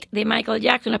de Michael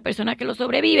Jackson, las personas que lo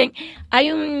sobreviven,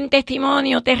 hay un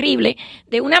testimonio terrible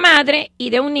de una madre y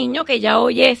de un niño que ya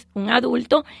hoy es un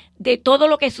adulto, de todo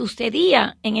lo que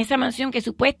sucedía en esa mansión que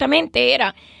supuestamente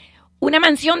era una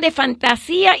mansión de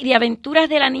fantasía y de aventuras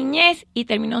de la niñez y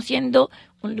terminó siendo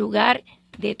un lugar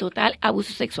de total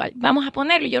abuso sexual. Vamos a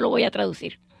ponerlo y yo lo voy a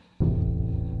traducir.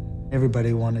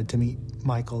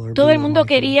 Todo el mundo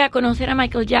quería conocer a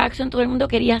Michael Jackson, todo el mundo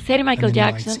quería ser Michael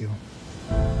Jackson.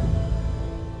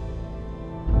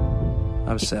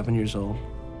 I was 7 years old.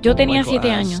 Yo tenía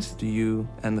 7 años. Do you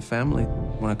and the family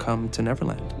want to come to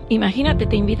Neverland? Imagínate,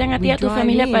 te invitan a ti y a tu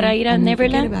familia para ir a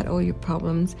Neverland.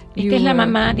 Esta es la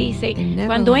mamá, dice,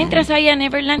 cuando entras ahí a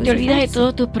Neverland te olvidas de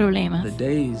todos tus problemas.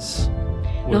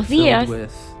 Los días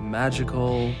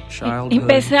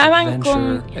empezaban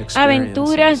con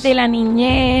aventuras de la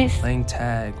niñez.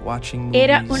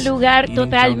 Era un lugar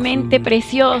totalmente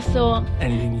precioso.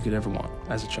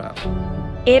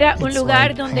 Era un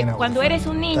lugar donde cuando eres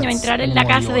un niño entrar en la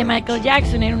casa de Michael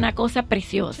Jackson era una cosa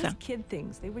preciosa.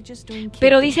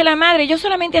 Pero dice la madre, ellos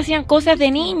solamente hacían cosas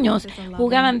de niños,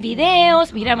 jugaban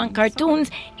videos, miraban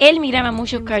cartoons, él miraba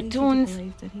muchos cartoons.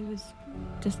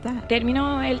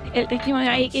 Terminó el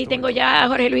testimonio ahí y tengo ya a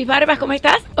Jorge Luis Barbas. ¿Cómo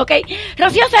estás? Ok.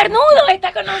 Rocío Sañudo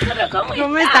está con nosotros.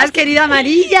 ¿Cómo estás, querida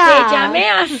María? Te llamé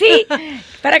así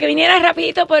para que vinieras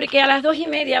rapidito porque a las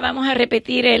 2:30 vamos a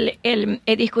repetir el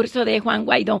discurso de Juan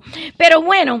Guaido. Pero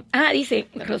bueno, dice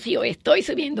Rocío, estoy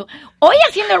subiendo. Hoy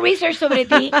haciendo research sobre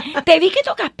ti, te vi que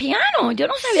tocas piano. Yo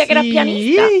no sabía que eras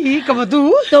pianista. Sí, como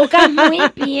tú. Tocas muy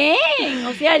bien.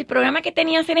 O sea, el programa que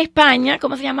tenías en España,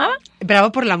 ¿cómo se llamaba?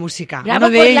 Bravo por la música. Bravo Uno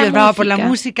de ellos, Bravo por la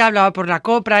música, Bravo por la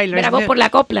copla. Y Bravo por la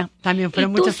copla. También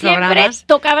fueron muchos programas. ¿Y tú siempre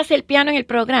tocabas el piano en el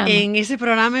programa? En ese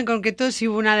programa en concreto sí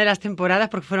hubo una de las temporadas,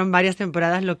 porque fueron varias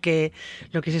temporadas lo que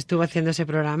se estuvo haciendo ese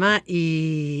programa.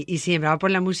 Y sí, en Bravo por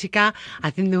la música,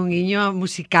 haciendo un guiño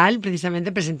musical,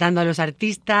 precisamente presentando a los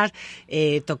artistas,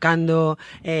 tocando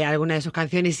algunas de sus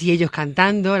canciones y ellos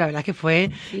cantando. La verdad es que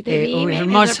fue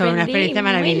hermoso, una experiencia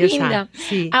maravillosa.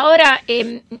 Sí. Ahora,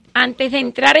 antes de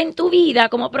entrar en tu vida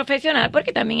como profesional,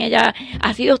 porque también ella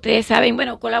ha sido, ustedes saben,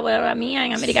 bueno, colaboradora mía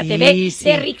en América TV,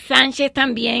 de Rick Sánchez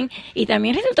también, y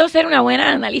también resultó ser una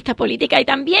buena analista política y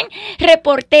también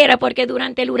reportera, porque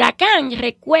durante el huracán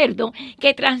recuerdo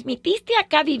que transmitiste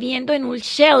acá viviendo en un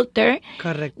shelter.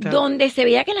 Correcto. Donde se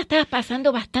veía que la estabas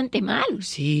pasando bastante mal.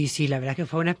 Sí, la verdad que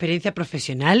fue una experiencia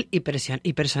profesional y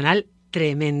personal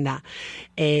tremenda.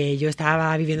 Yo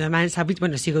estaba viviendo además en South Beach,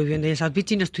 bueno, sigo viviendo en South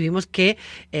Beach y nos tuvimos que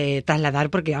trasladar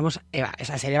porque íbamos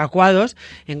a ser evacuados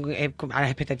a la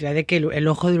expectativa de que el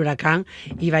ojo del huracán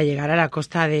iba a llegar a la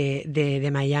costa de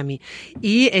Miami.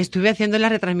 Y estuve haciendo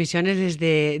las retransmisiones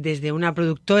desde una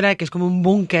productora que es como un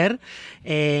búnker.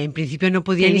 En principio no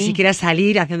podía ni siquiera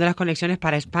salir haciendo las conexiones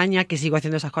para España, que sigo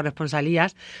haciendo esas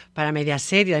corresponsalías para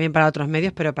Mediaset y también para otros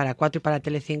medios, pero para 4 y para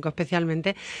Telecinco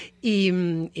especialmente. Y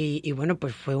bueno,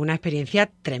 pues fue una experiencia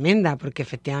tremenda, porque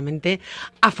efectivamente,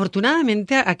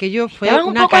 afortunadamente, aquello fue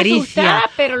una caricia. Asustada,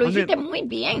 pero lo hiciste muy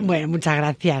bien. Bueno, muchas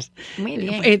gracias. Muy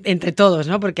bien. Entre todos,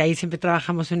 ¿no? Porque ahí siempre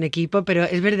trabajamos en equipo, pero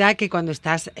es verdad que cuando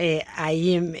estás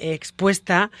ahí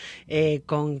expuesta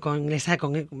con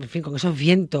esos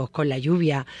vientos, con la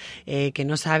lluvia, que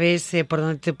no sabes por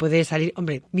dónde te puede salir,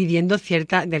 hombre, midiendo de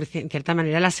cierta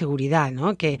manera la seguridad,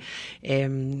 ¿no? Que,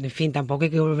 en fin, tampoco hay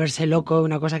que volverse loco,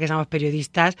 una cosa que somos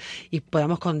periodistas y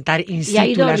podamos contar in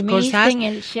situ las cosas. En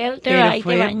el shelter, ahí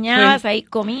te bañabas, ahí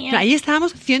comías. Ahí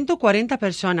estábamos 140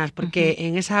 personas, porque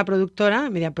en esa productora,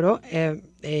 MediaPro,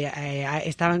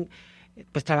 estaban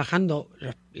pues trabajando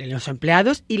los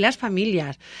empleados y las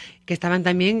familias que estaban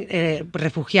también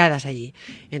refugiadas allí.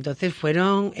 Entonces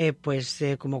fueron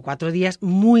como 4 días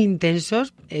muy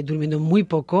intensos, durmiendo muy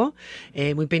poco,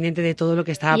 muy pendiente de todo lo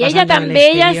que estaba pasando. Y ella tan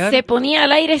bella se ponía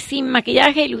al aire sin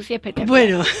maquillaje y lucía espectacular.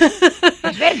 Bueno,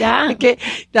 es verdad.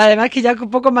 Además que ya con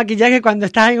poco maquillaje, cuando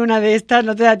estás en una de estas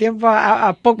no te da tiempo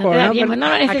a poco, no te da tiempo, no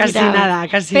lo necesitaba.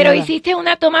 Casi Pero nada. Hiciste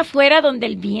una toma fuera donde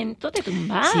el viento te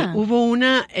tumbaba. Sí, hubo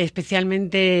una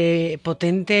especialmente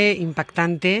potente,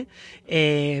 impactante,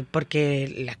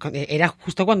 porque era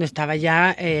justo cuando estaba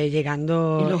ya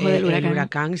llegando el ojo del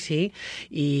huracán, sí,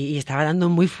 y estaba dando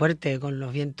muy fuerte con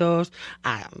los vientos.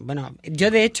 Bueno,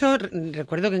 yo de hecho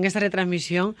recuerdo que en esa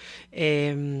retransmisión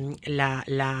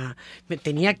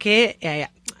tenía que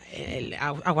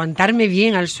aguantarme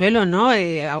bien al suelo, ¿no?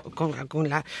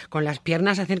 Con las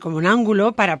piernas hacer como un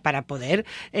ángulo para poder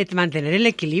mantener el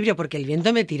equilibrio, porque el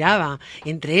viento me tiraba.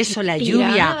 Entre eso, la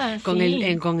lluvia, sí. con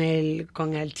el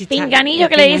pinganillo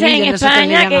que le dicen en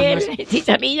España, que es el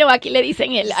chicharrillo, aquí le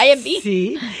dicen el IMB.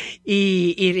 Sí,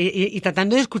 y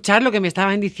tratando de escuchar lo que me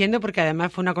estaban diciendo, porque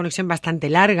además fue una conexión bastante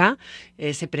larga,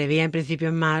 se preveía en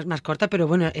principio más corta, pero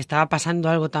bueno, estaba pasando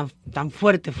algo tan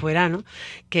fuerte fuera, ¿no?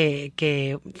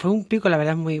 Que fue un pico, la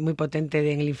verdad, muy, muy potente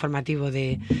en el informativo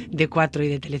de 4 y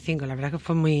de Telecinco. La verdad que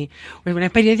fue una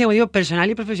experiencia, como digo, personal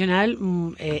y profesional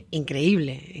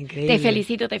increíble. Te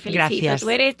felicito. Gracias.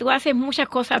 Tú haces muchas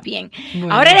cosas bien.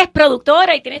 Bueno. Ahora eres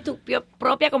productora y tienes tu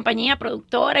propia compañía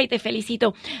productora y te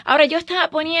felicito. Ahora, yo estaba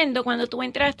poniendo, cuando tú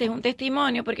entraste, un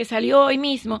testimonio, porque salió hoy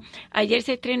mismo. Ayer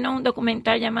se estrenó un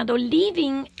documental llamado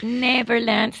Living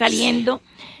Neverland, saliendo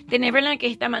de Neverland, que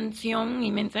es esta mansión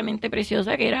inmensamente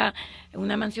preciosa, que era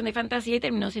una mansión de fantasía y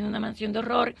terminó siendo una mansión de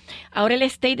horror. Ahora el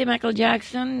estate de Michael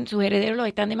Jackson, sus herederos los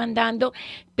están demandando,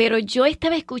 pero yo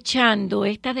estaba escuchando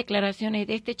estas declaraciones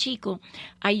de este chico.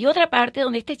 Hay otra parte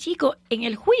donde este chico en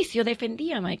el juicio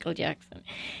defendía a Michael Jackson.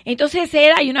 Entonces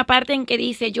hay una parte en que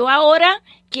dice, yo ahora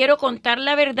quiero contar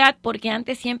la verdad porque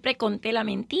antes siempre conté la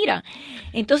mentira.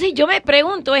 Entonces yo me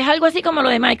pregunto, es algo así como lo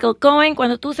de Michael Cohen,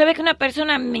 cuando tú sabes que una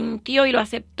persona mintió y lo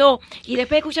aceptó y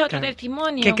después escuchas otro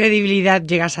testimonio. ¿Qué credibilidad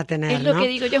llegas a tener? Es lo que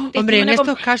digo yo, es un testimonio. Hombre, en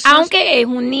estos casos, aunque es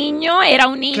un niño, era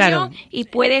un niño, claro, y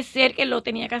puede ser que lo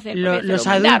tenía que hacer. Los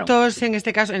adultos, en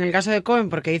este caso, en el caso de Cohen,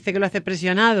 porque dice que lo hace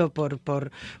presionado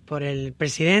por el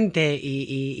presidente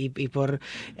y por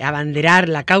abanderar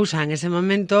la causa en ese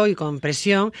momento y con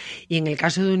presión, y en el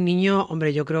caso de un niño,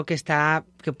 hombre, yo creo que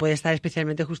puede estar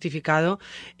especialmente justificado.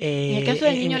 En el caso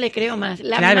del niño le creo más.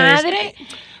 La claro, madre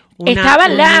estaba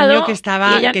al lado. Un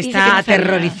niño que está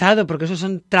aterrorizado, porque esos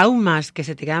son traumas que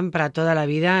se te quedan para toda la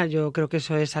vida. Yo creo que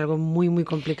eso es algo muy, muy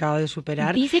complicado de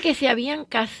superar. Dice que se habían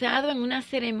casado en una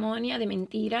ceremonia de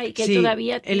mentira y que sí, él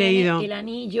todavía tiene el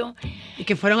anillo. Y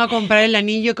que fueron a comprar el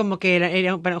anillo como que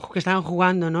que estaban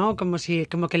jugando, ¿no? Como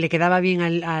que le quedaba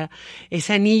bien a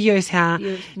ese anillo, Dios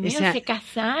mío, se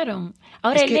casaron.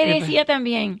 Ahora, él le decía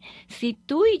también, si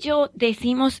tú y yo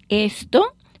decimos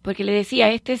esto, porque le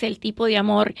decía, este es el tipo de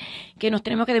amor que nos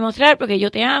tenemos que demostrar, porque yo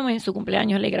te amo, en su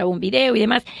cumpleaños le grabó un video y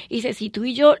demás. Y dice, si tú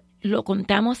y yo lo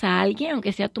contamos a alguien,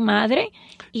 aunque sea tu madre,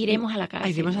 iremos a la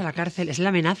cárcel. Iremos a la cárcel, es la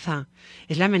amenaza,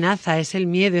 es el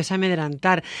miedo, es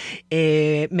amedrentar.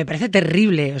 Me parece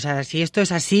terrible, o sea, si esto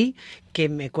es así, que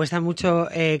me cuesta mucho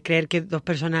creer que dos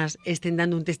personas estén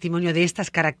dando un testimonio de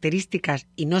estas características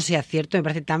y no sea cierto, me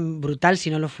parece tan brutal si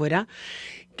no lo fuera.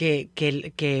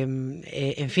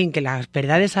 En fin, que las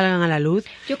verdades salgan a la luz.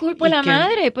 Yo culpo a la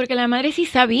madre, porque la madre sí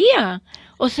sabía.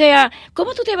 O sea,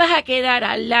 ¿cómo tú te vas a quedar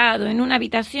al lado en una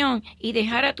habitación y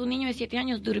dejar a tu niño de 7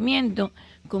 años durmiendo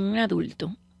con un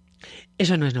adulto?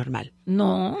 Eso no es normal.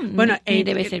 No, bueno, ni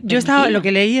debe ser lo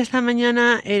que leí esta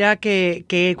mañana era que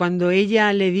cuando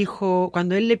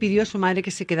cuando él le pidió a su madre que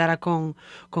se quedara con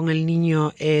el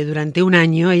niño durante un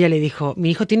año, ella le dijo, mi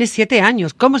hijo tiene 7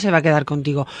 años, ¿cómo se va a quedar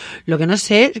contigo? Lo que no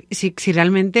sé si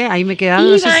realmente ahí me he quedado,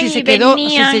 no sé si se quedó,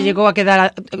 si se llegó a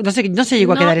quedar, no se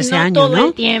llegó a quedar ese año, ¿no? No todo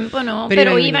el tiempo, no,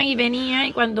 pero iban y venían,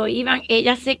 y cuando iban,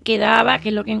 ella se quedaba, que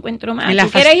es lo que encuentro más. Tú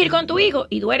quieres ir con tu hijo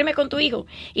y duerme con tu hijo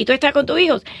y tú estás con tus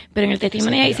hijos, pero en el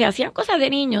testimonio dice, hacían cosas de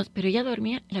niños, pero ella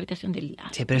dormía en la habitación del lado.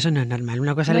 Sí, pero eso no es normal.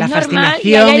 Una cosa es la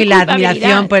fascinación y la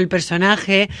admiración por el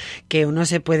personaje, que uno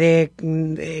se puede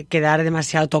quedar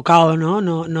demasiado tocado, ¿no?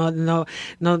 No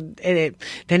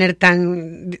tener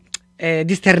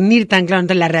discernir tan claro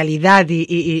entre la realidad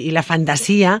y la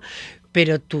fantasía.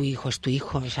 Pero tu hijo es tu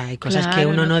hijo, o sea, hay cosas que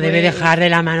uno no debe dejar de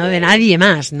la mano de nadie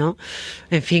más, ¿no?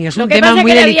 En fin, es un tema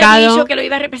muy delicado. Lo que pasa es que le había dicho que lo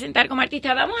iba a representar como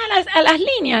artista. Vamos a las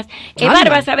líneas.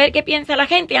 Bárbara, saber qué piensa la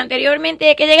gente.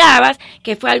 Anteriormente que llegabas,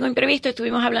 que fue algo imprevisto,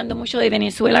 estuvimos hablando mucho de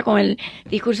Venezuela con el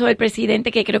discurso del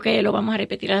presidente, que creo que lo vamos a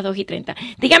repetir a las 2:30.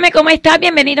 Dígame cómo estás,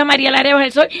 bienvenido a María, Laria Bajo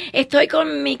el Sol. Estoy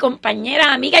con mi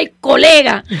compañera, amiga y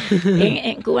colega.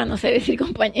 En Cuba no sé decir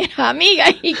compañera, amiga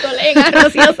y colega,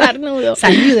 Rocío Sañudo.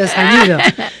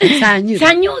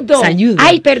 Sañudo.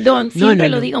 Ay, perdón, siempre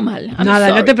lo digo mal. Nada,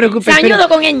 no te preocupes. Sañudo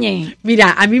con ñ.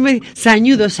 Mira, a mí me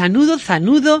Sañudo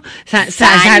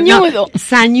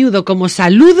como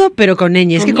saludo, pero con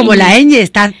ñ. Es que como la ñ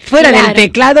está fuera del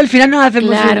teclado, al final no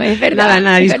hacemos es verdad.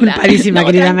 Nada, disculpadísima,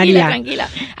 querida María. Tranquila.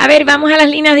 A ver, vamos a las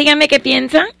líneas, díganme qué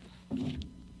piensan.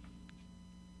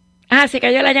 Se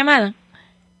cayó la llamada.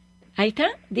 Ahí está.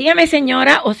 Dígame,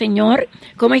 señora o señor,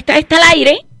 ¿cómo está? ¿Está al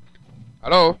aire?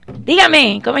 ¿Aló?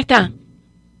 Dígame, ¿cómo está?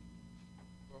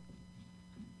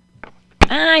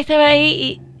 Estaba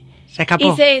ahí y... Se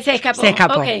escapó. Y se escapó. Se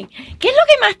escapó. Okay. ¿Qué es lo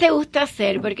que más te gusta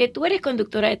hacer? Porque tú eres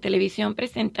conductora de televisión,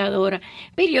 presentadora,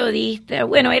 periodista,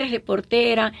 bueno, eres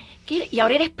reportera, y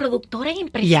ahora eres productora y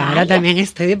empresaria. Y ahora también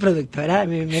estoy de productora.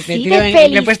 Me Sí,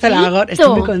 me he puesto la gorra.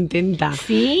 Estoy muy contenta.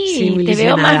 Sí, muy te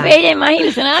veo ilusionada. más bella y más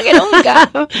ilusionada que nunca.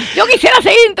 Yo quisiera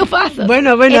seguir en tu paso.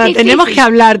 Bueno, tenemos que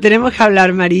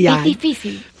hablar, María. Es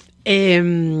difícil.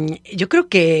 Yo creo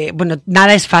que, bueno,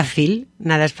 nada es fácil,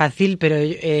 pero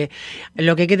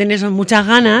lo que hay que tener son muchas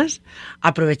ganas,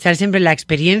 aprovechar siempre la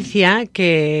experiencia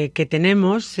que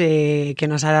tenemos, que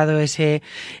nos ha dado ese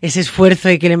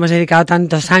esfuerzo y que le hemos dedicado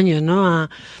tantos años, ¿no?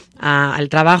 Al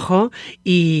trabajo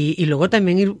y luego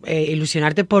también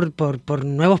ilusionarte por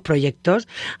nuevos proyectos.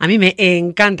 A mí me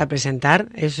encanta presentar,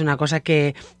 es una cosa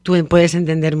que tú puedes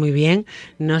entender muy bien.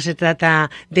 No se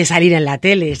trata de salir en la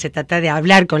tele, se trata de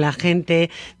hablar con la gente,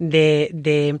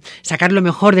 de sacar lo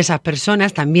mejor de esas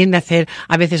personas, también de hacer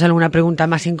a veces alguna pregunta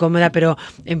más incómoda, pero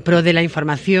en pro de la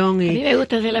información. A mí me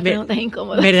gusta hacer las preguntas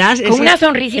incómodas. ¿Verdad? Con una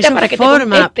sonrisita para que te contesten.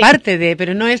 Forma parte de,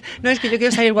 pero no es que yo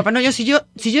quiero salir guapa. No, si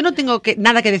yo no tengo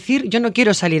nada que decir, yo no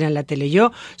quiero salir en la tele.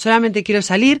 Yo solamente quiero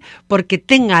salir porque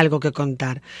tenga algo que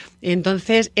contar.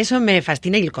 Entonces, eso me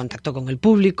fascina, y el contacto con el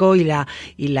público y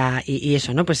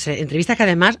eso, ¿no? Pues entrevistas que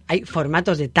además hay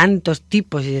formatos de tantos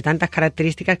tipos y de tantas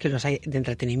características, que los hay de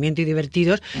entretenimiento y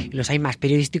divertidos, y los hay más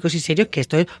periodísticos y serios, que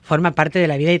esto forma parte de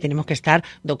la vida y tenemos que estar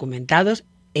documentados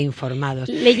e informados.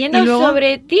 Leyendo luego,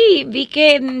 sobre ti, vi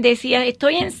que decías,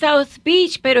 estoy en South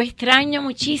Beach, pero extraño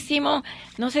muchísimo,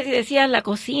 no sé si decías la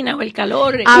cocina o el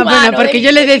calor humano, bueno, porque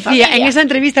yo le decía, en esa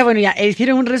entrevista, bueno, ya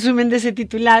hicieron un resumen de ese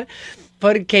titular,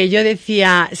 porque yo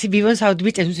decía, sí, vivo en South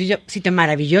Beach, es un sitio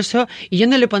maravilloso, y yo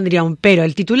no le pondría un pero.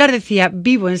 El titular decía,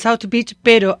 vivo en South Beach,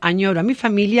 pero añoro a mi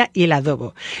familia y el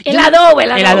adobo. El adobo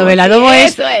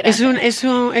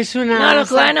es una... No, los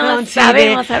cubanos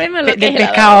sabemos lo que es el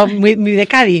pescado muy de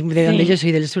Cádiz, de donde yo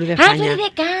soy, del sur de España. Ah, soy de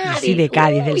Cádiz. Sí, de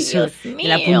Cádiz, del sur, de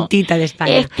la puntita de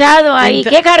España. He estado ahí.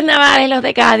 ¿Qué carnavales los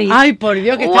de Cádiz? Ay, por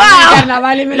Dios, que estamos en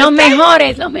carnavales. Los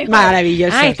mejores.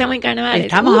 Maravilloso. Ay, estamos en carnavales.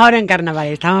 Estamos ahora en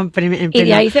carnavales, estamos y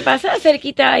de ahí se pasa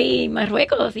cerquita ahí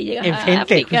Marruecos y llegas a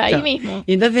África, justo. Ahí mismo.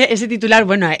 Y entonces ese titular,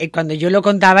 bueno, cuando yo lo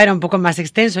contaba era un poco más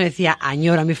extenso, decía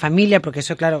añoro a mi familia, porque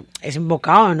eso, claro, es un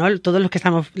bocado, ¿no? Todos los que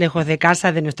estamos lejos de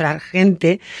casa, de nuestra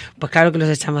gente, pues claro que los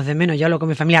echamos de menos. Yo hablo con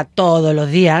mi familia todos los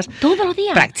días. ¿Todos los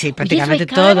días? Sí, prácticamente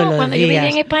todos los días. Cuando yo vivía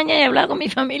en España he hablado con mi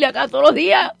familia acá todos los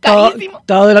días, carísimo.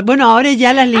 Bueno, ahora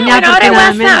ya las líneas,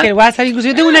 afortunadamente, el WhatsApp, incluso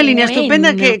yo tengo una línea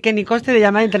estupenda que ni coste de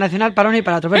llamada internacional para uno y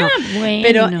para otro. Bueno,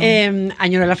 pero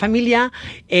añoro a la familia.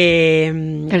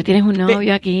 Pero tienes un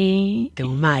novio aquí.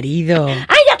 Tengo un marido.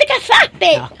 ¡Ay, ya te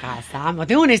casaste! Nos casamos.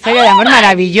 Tengo una historia de amor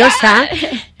maravillosa,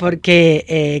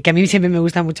 porque que a mí siempre me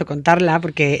gusta mucho contarla,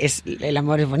 porque el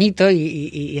amor es bonito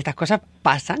y estas cosas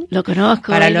pasan. Lo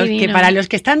conozco. Para los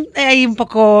que están ahí un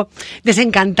poco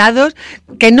desencantados,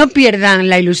 que no pierdan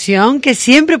la ilusión, que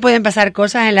siempre pueden pasar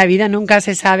cosas en la vida, nunca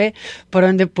se sabe por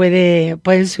dónde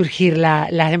pueden surgir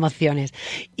las emociones.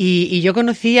 Y yo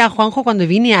conocí a Juanjo cuando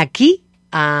vine aquí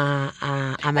a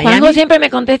Miami. Juanjo siempre me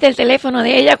contesta el teléfono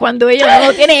de ella cuando ella no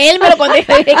lo tiene, él me lo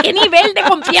contesta. ¿De qué nivel de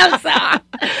confianza?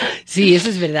 Sí, eso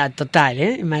es verdad,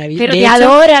 total, maravilloso. Pero te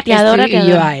adora. Y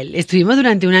yo a él. Estuvimos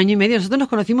durante un año y medio, nosotros nos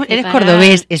conocimos, él es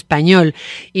cordobés, español,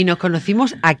 y nos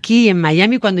conocimos aquí en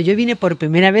Miami cuando yo vine por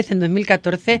primera vez en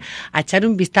 2014 a echar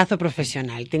un vistazo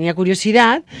profesional. Tenía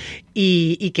curiosidad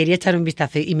y quería echar un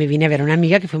vistazo, y me vine a ver a una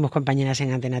amiga que fuimos compañeras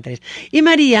en Antena 3. Y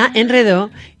María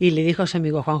enredó y le dijo a su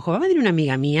amigo Juanjo, va a venir una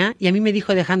amiga mía, y a mí me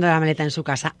dijo dejando la maleta en su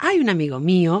casa, hay un amigo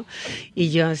mío, y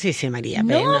yo, sí, María,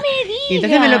 pero no me digas. Y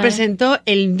entonces me lo presentó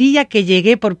el día que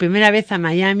llegué por primera vez a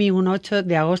Miami, un 8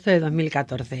 de agosto de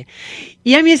 2014.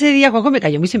 Y a mí ese día Juanjo me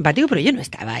cayó muy simpático, pero yo no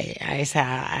estaba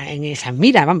en esa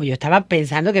mira, vamos, yo estaba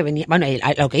pensando que venía, bueno,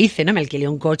 lo que hice, ¿no? Me alquilé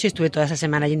un coche, estuve toda esa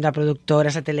semana yendo a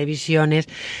productoras, a televisiones,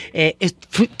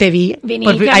 te vi,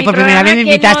 por primera vez me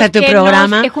invitaste a tu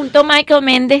programa. Que juntó Michael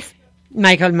Méndez. Y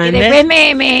después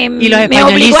me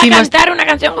obligó a cantar una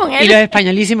canción con él. Y los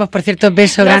españolísimos, por cierto,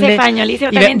 beso los grande.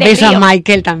 Españolísimos y también de beso Río. a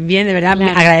Michael también, de verdad,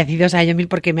 Claro. agradecidos a ellos mil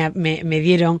porque me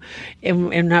dieron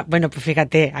bueno, pues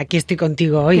fíjate, aquí estoy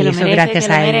contigo hoy, que y eso gracias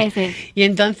a ellos. Y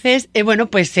entonces,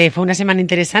 fue una semana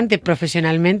interesante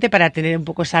profesionalmente para tener un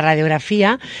poco esa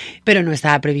radiografía, pero no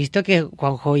estaba previsto que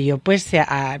Juanjo y yo, pues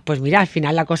mira, al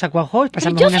final la cosa cuajó,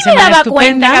 pasamos una semana estupenda. Yo sí me daba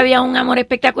cuenta que había un amor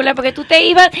espectacular, porque tú te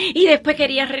ibas y después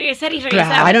querías regresar y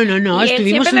regresaba. Claro, no, Y él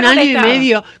estuvimos siempre un me año y contestaba.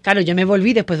 medio. Claro, yo me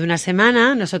volví después de una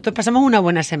semana, nosotros pasamos una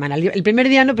buena semana. El primer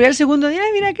día no, pero el segundo día,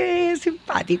 ay, mira qué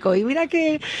simpático, y mira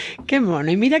qué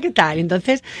mono, y mira qué tal.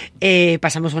 Entonces,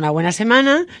 pasamos una buena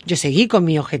semana, yo seguí con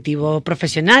mi objetivo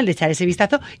profesional de echar ese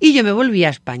vistazo, y yo me volví a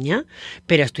España.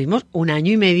 Pero estuvimos un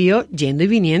año y medio yendo y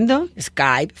viniendo,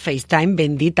 Skype, FaceTime,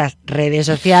 benditas redes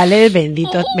sociales,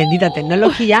 bendita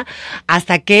tecnología,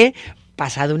 hasta que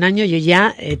pasado un año yo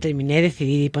ya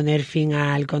decidí poner fin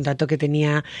al contrato que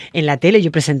tenía en la tele.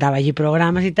 Yo presentaba allí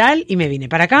programas y tal, y me vine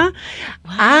para acá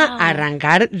a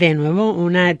arrancar de nuevo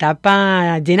una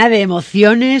etapa llena de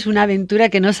emociones, una aventura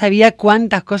que no sabía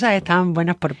cuántas cosas estaban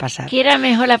buenas por pasar. ¿Qué era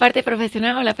mejor, la parte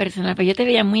profesional o la personal? Pues yo te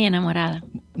veía muy enamorada.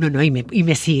 No, y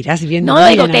me seguirás viendo. No,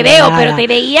 digo, te veo, pero te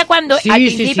veía cuando al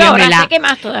principio, ahora sé que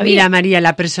más todavía. Mira, María,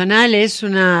 la personal es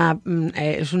una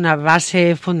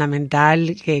base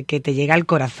fundamental que te llega al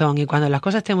corazón, y cuando las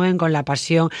cosas te mueven con la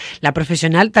pasión, la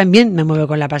profesional también me mueve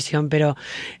con la pasión, pero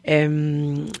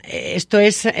esto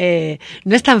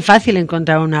no es tan fácil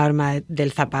encontrar una arma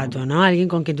del zapato, ¿no? Alguien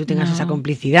con quien tú tengas esa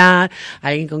complicidad,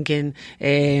 alguien con quien,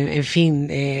 en fin,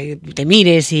 te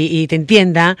mires y te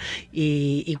entienda,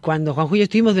 y cuando Juanjo y yo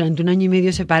estuvimos durante un año y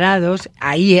medio separados,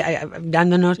 ahí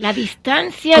dándonos la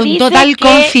distancia con dice total que...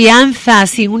 confianza,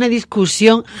 sin una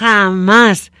discusión,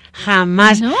 jamás.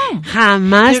 No,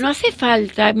 jamás. Pero no hace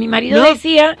falta. Mi marido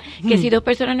decía que si dos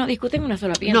personas no discuten, una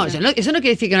sola piensa. No, eso no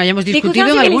quiere decir que no hayamos discutido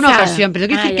en alguna ocasión, pero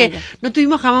quiere decir que no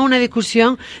tuvimos jamás una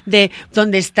discusión de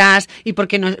dónde estás y por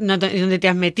qué no dónde te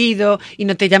has metido, y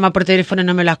no te llama por teléfono y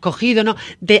no me lo has cogido, no,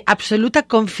 de absoluta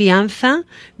confianza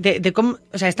de cómo,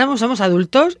 o sea, somos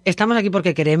adultos, estamos aquí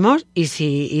porque queremos, y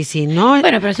si no,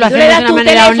 bueno, pero si lo tú hacemos le das de una tu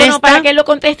manera teléfono honesta, para que él lo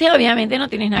conteste, obviamente no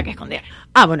tienes nada que esconder.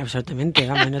 Bueno, absolutamente,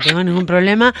 vamos, no tengo ningún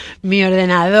problema. Mi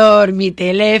ordenador, mi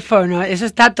teléfono, eso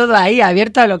está todo ahí,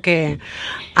 abierto a lo que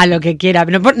quiera.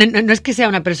 No es que sea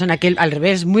una persona que, al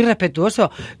revés, es muy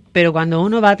respetuoso, pero cuando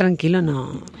uno va tranquilo,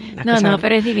 no. No,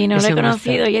 pero es divino, lo he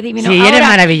conocido y es divino. Sí, ahora, eres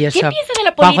maravilloso. ¿Qué piensas de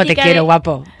la política? Juanjo, te quiero,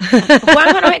 guapo.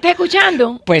 ¿Juanjo nos está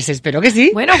escuchando? Pues espero que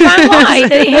sí. Bueno, Juanjo, ahí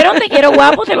te dijeron te quiero,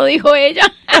 guapo, te lo dijo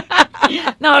ella.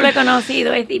 No, lo he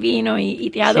conocido, es divino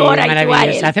y te adora. Sí, es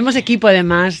maravilloso. Hacemos equipo,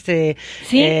 además,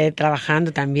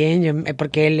 trabajando también,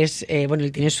 porque él es,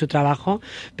 él tiene su trabajo,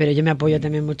 pero yo me apoyo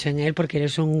también mucho en él, porque él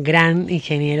es un gran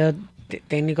ingeniero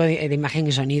técnico de imagen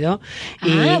y sonido.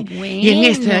 Bueno. Y en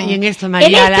esto, María.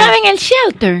 Él estaba en el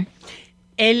shelter.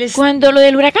 ¿Cuando lo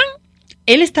del huracán?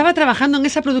 Él estaba trabajando en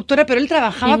esa productora, pero él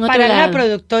trabajaba para la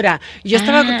productora. Yo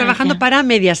estaba trabajando para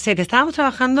Mediaset. Estábamos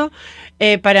trabajando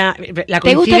para la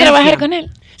 ¿Te gusta trabajar con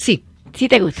él? Sí. Sí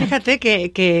te gusta. Fíjate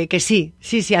que sí,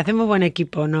 hacemos buen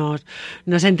equipo, nos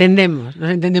entendemos.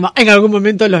 En algún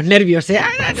momento los nervios, Sí,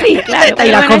 claro, y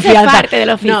la confianza. Es parte del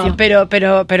oficio. No,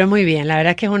 pero muy bien, la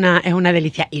verdad es que es una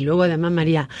delicia. Y luego, además,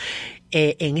 María,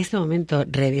 en este momento,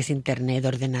 redes, internet,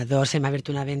 ordenador, se me ha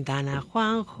abierto una ventana.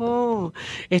 Juanjo,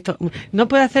 esto, no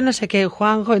puedo hacer no sé qué,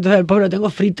 Juanjo, entonces el pobre lo tengo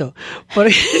frito.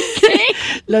 Porque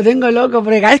lo tengo loco,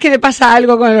 porque cada vez que le pasa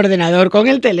algo con el ordenador, con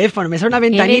el teléfono, me sale una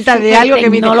ventanita de algo que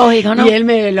 ¿no? Y él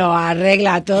me lo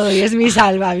arregla todo, y es mi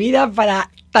salvavidas para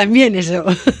también eso.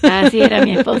 Así era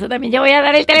mi esposo también. Yo voy a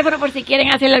dar el teléfono por si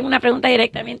quieren hacerle alguna pregunta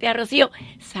directamente a Rocío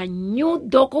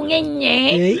Sañudo con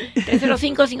ñ,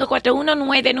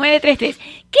 305-541-9933.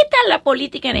 ¿Qué tal la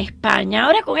política en España?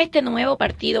 Ahora con este nuevo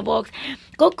partido Vox,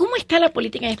 ¿cómo está la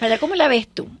política en España? ¿Cómo la ves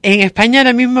tú? En España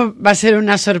ahora mismo va a ser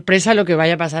una sorpresa lo que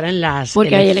vaya a pasar en las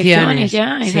Porque elecciones. Hay elecciones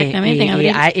ya, exactamente, en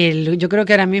abril. Yo creo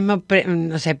que ahora mismo,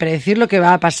 predecir lo que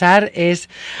va a pasar es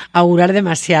augurar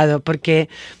demasiado, porque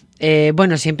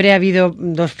siempre ha habido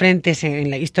dos frentes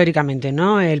históricamente,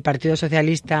 ¿no? El Partido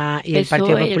Socialista y el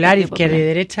Partido Popular, izquierda y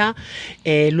derecha.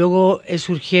 Luego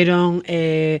surgieron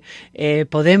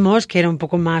Podemos, que era un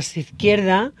poco más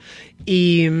izquierda.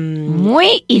 Y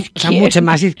muy izquierda, o sea, mucho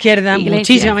más izquierda,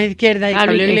 muchísima más izquierda, y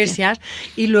Pablo Iglesias.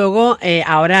 Y luego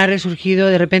ahora ha resurgido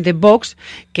de repente Vox,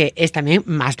 que es también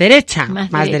más derecha.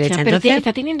 Entonces, pero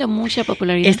está teniendo mucha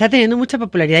popularidad. Está teniendo mucha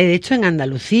popularidad, y de hecho en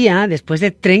Andalucía, después de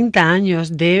 30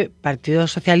 años de Partido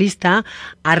Socialista,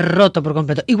 ha roto por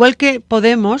completo. Igual que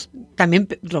Podemos también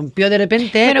rompió de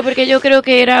repente. Bueno, porque yo creo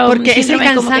que era porque es el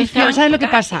cansancio. ¿Sabes lo que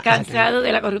pasa? Cansado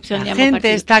de la corrupción. La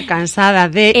gente está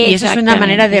cansada y eso es una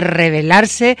manera de rebelarse.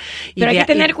 Pero hay que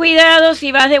tener cuidado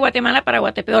si vas de Guatemala para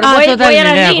Guatepeor. Voy a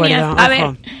las líneas,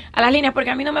 a las líneas, porque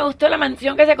a mí no me gustó la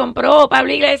mansión que se compró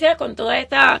Pablo Iglesias con toda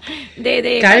esta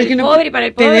para el pobre y para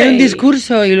el pobre. Tener un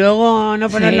discurso y luego no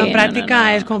ponerlo en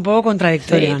práctica es como un poco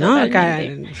contradictorio, ¿no?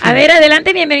 A ver,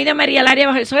 adelante, bienvenida María Laria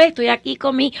Bajo el Sol. Estoy aquí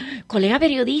con mi colega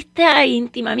periodista,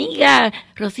 íntima amiga,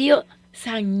 Rocío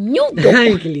Sañudo.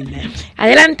 Ay, qué linda.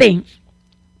 Adelante.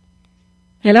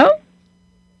 ¿Hello?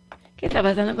 ¿Qué está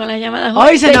pasando con las llamadas?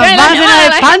 Hoy se nos va, se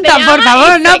nos espanta, por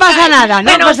favor, no pasa nada,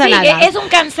 no pasa nada. Es un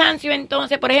cansancio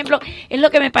entonces, por ejemplo, es lo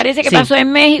que me parece que pasó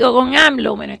en México con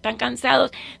AMLO. Bueno, están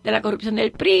cansados de la corrupción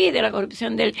del PRI, de la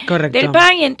corrupción del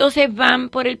PAN, y entonces van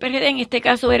por el PRD, en este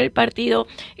caso era el partido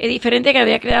diferente que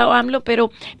había creado AMLO,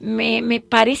 pero me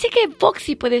parece que Vox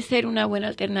sí puede ser una buena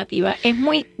alternativa. Es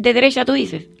muy de derecha, tú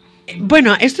dices.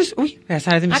 Bueno, esto es... Uy, ya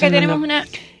sabes, que tenemos una...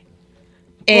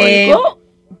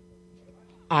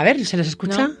 A ver, ¿se nos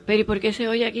escucha? No, pero ¿y por qué se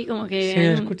oye aquí como que...? Se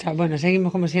nos escucha. Bueno,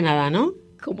 seguimos como si nada, ¿no?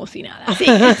 Como si nada. Sí.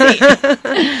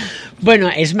 Bueno,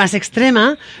 es más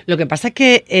extrema. Lo que pasa es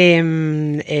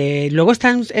que luego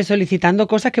están solicitando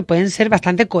cosas que pueden ser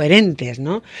bastante coherentes,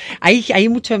 ¿no? Hay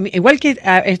mucho... Igual que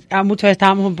a muchos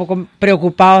estábamos un poco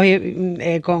preocupados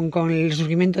con el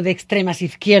resurgimiento de extremas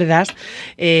izquierdas,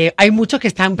 hay muchos que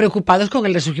están preocupados con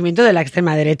el resurgimiento de la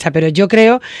extrema derecha, pero yo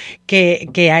creo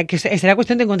que será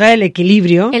cuestión de encontrar el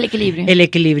equilibrio. El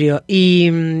equilibrio.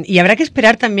 Y habrá que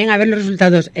esperar también a ver los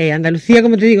resultados. Andalucía,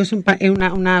 como te digo, es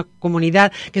una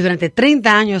comunidad que durante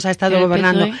 30 años ha estado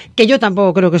gobernando, que yo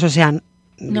tampoco creo que eso sea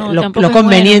lo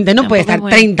conveniente, no puede estar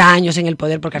 30 años en el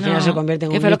poder porque al final se convierte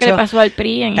en un que fue lo que le pasó al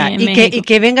PRI en México. Y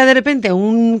que venga de repente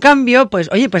un cambio, pues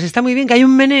oye, pues está muy bien que hay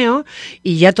un meneo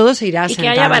y ya todo se irá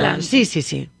asentando. Y que haya balance.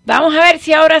 Sí. Vamos a ver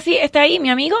si ahora sí está ahí mi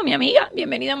amigo, mi amiga.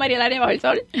 Bienvenido a María Laria Bajo el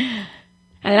Sol.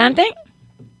 Adelante.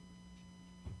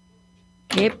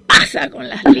 ¿Qué pasa con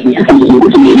las líneas?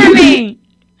 Dígame.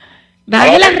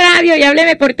 Baje la radio y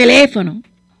hábleme por teléfono.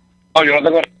 No, yo no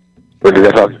tengo... Pues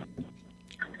ya sabes.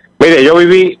 Mire, yo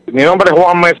viví... Mi nombre es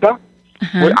Juan Mesa.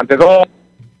 Ante todo,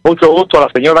 mucho gusto a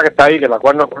la señora que está ahí, que la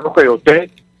cual no conozco, y a usted,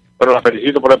 pero la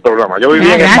felicito por el programa. Yo viví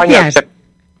en España.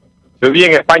 Viví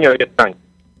en España 10 años.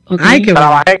 Ay, qué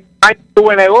Trabajé en España,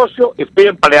 tuve negocio y fui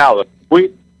empleado.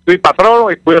 Fui patrono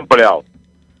y fui empleado.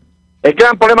 El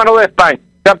gran problema no de España,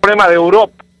 el gran problema de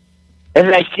Europa es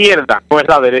la izquierda, no es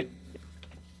la derecha.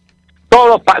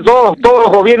 Todos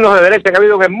los gobiernos de derecha que ha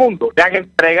habido en el mundo le han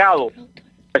entregado,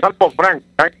 empezar por Franco,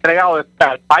 le han entregado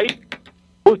al país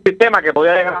un sistema que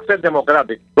podía llegar a ser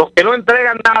democrático. Los que no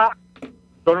entregan nada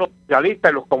son los socialistas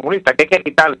y los comunistas, que hay que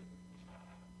quitar.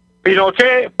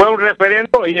 Pinochet fue un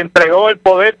referendo y entregó el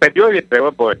poder, metió y entregó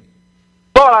el poder.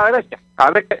 Toda la derecha,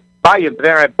 cada vez que va y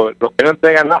entregan el poder. Los que no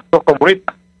entregan nada son los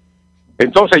comunistas.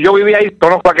 Entonces yo viví ahí,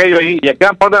 conozco aquello ahí, y el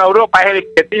gran problema de Europa es el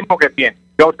izquierdismo que tiene.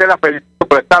 Yo a usted la felicito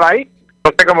por estar ahí. No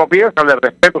sé cómo piensa, le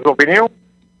respeto su opinión,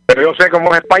 pero yo sé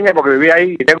cómo es España porque viví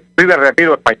ahí y tengo que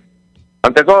repito España.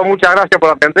 Ante todo, muchas gracias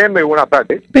por atenderme y buenas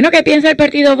tardes. Bueno, ¿qué piensa el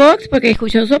partido Vox? Porque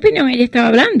escuchó su opinión, ella estaba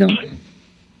hablando.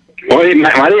 Oye,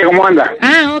 María, ¿cómo anda?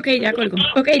 Ok, ya colgó.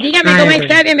 Ok, dígame cómo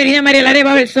está, bienvenida a María Laria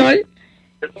Bajo el Sol.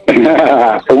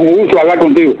 Un gusto hablar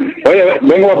contigo. Oye,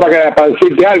 vengo para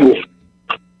decirte algo.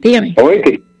 Dígame.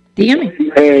 ¿Oíste? Dígame.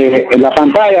 En la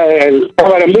pantalla del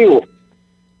cover en vivo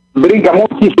brinca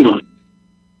muchísimo.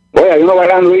 Oye, hay uno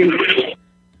bailando ahí.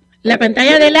 ¿La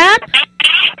pantalla de la app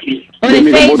o de mi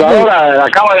Facebook? Computadora, la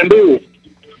cámara en vivo.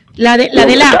 La de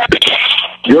la app.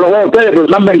 Yo lo veo a ustedes, pero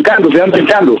están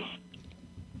brincando.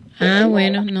 Ah,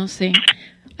 bueno, no sé.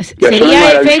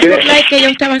 Sería el Facebook Live que yo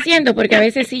estaba haciendo, porque a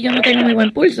veces sí yo no tengo muy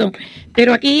buen pulso.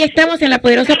 Pero aquí estamos en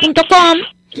lapoderosa.com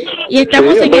y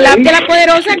estamos en el app de La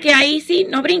Poderosa, que ahí sí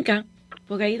no brinca,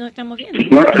 porque ahí no estamos viendo.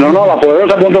 No,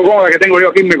 lapoderosa.com, la que tengo yo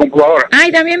aquí en mi computadora. Ah,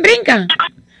 ¿y también brinca?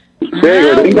 Sí,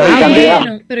 brinca de cantidad.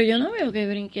 Bueno, pero yo no veo que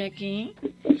brinque aquí.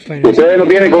 Bueno, ¿ustedes no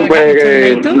tienen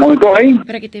monitor ahí?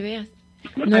 Para que te veas.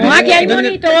 No, aquí hay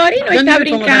monitor y no está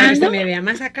brincando. ¿Se me vea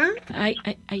más acá? Ay,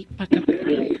 para acá, para que te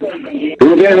veas. ¿Tú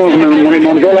no tienes un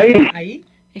monitor ahí? ¿Ahí?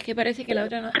 Es que parece que la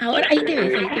otra no. Ahora ahí te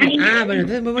ves. Ah, bueno,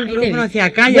 entonces muevo el micrófono hacia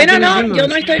acá. Bueno, no, yo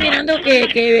no estoy mirando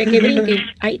que brinque.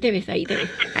 Ahí te ves.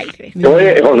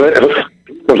 Oye,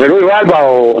 José Luis Barba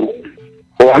o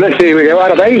Alexis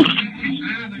Guevara, ¿está ahí?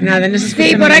 Nada, no sé.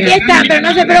 Sí, por aquí está, pero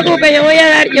no se preocupe, yo voy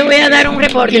a dar un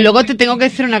reporte. Y luego te tengo que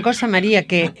decir una cosa, María,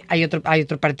 que hay otro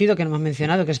partido que no hemos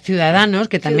mencionado, que es Ciudadanos,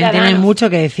 que también tiene mucho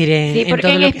que decir sí, porque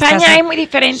en todo en lo que España está es muy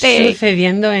diferente.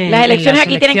 Sucediendo en las elecciones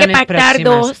aquí tienen que pactar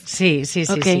próximas. Dos. Sí.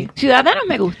 Ciudadanos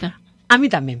me gusta. A mí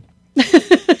también.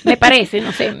 Me parece,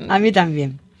 no sé. A mí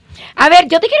también. A ver,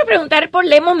 yo te quiero preguntar por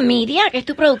Lemon Media, que es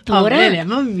tu productora. Hombre,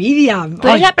 Lemon Media. Tú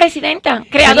eres la presidenta,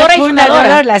 creadora y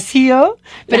fundadora. La CEO,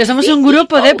 pero somos un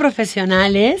grupo de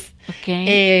profesionales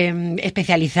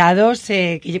especializados,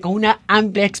 con una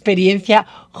amplia experiencia,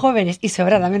 jóvenes y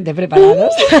sobradamente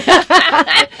preparados,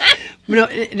 Bueno,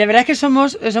 la verdad es que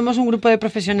somos un grupo de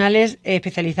profesionales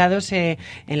especializados en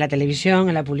la televisión,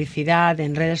 en la publicidad,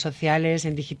 en redes sociales,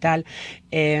 en digital,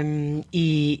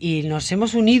 y nos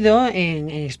hemos unido en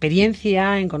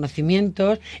experiencia, en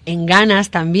conocimientos, en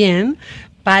ganas también,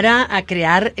 para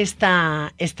crear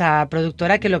esta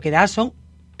productora que lo que da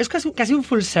es casi un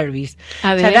full service.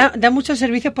 O sea, da muchos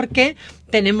servicios porque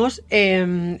tenemos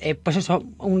pues eso,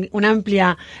 una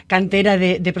amplia cantera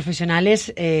de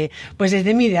profesionales, pues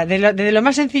desde lo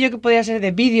más sencillo que podría ser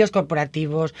de vídeos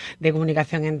corporativos, de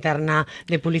comunicación interna,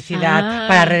 de publicidad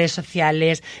para redes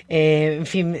sociales, en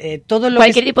fin, todo lo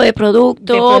cualquier tipo de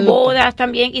producto, bodas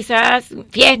también, quizás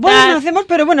fiestas. Bueno, no hacemos,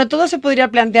 pero bueno, todo se podría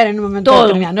plantear en un momento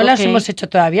determinado. No las hemos hecho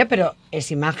todavía, pero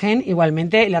es imagen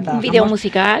igualmente, la trabajamos. Video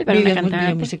musical para una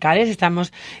cantante. Musicales,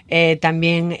 estamos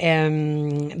también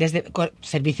desde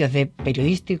servicios de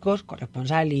periodísticos,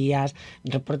 corresponsalías,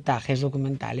 reportajes,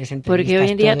 documentales, entrevistas. Porque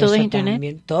hoy en día todo es internet.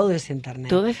 También, todo es internet.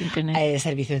 Todo es internet.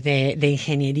 Servicios de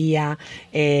ingeniería,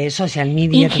 social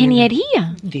media. ¿Ingeniería?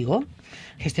 También, digo,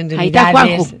 gestión de ahí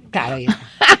unidades. Está claro,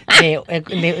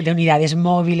 de unidades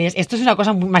móviles. Esto es una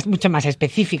cosa mucho más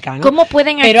específica, ¿no? ¿Cómo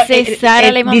pueden accesar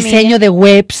al diseño de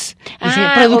webs,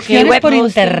 producciones por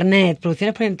internet.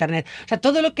 Producciones por internet. O sea,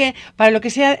 todo lo que, para lo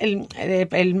que sea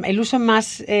el uso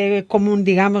más común,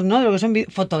 digamos, ¿no? De lo que son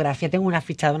fotografía. Tengo una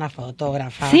ficha de una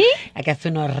fotógrafa. ¿Sí? Que hace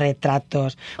unos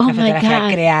retratos. Una fotografía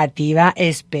creativa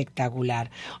espectacular.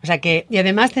 O sea que, y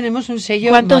además tenemos un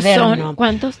sello moderno.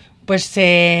 ¿Cuántos? Pues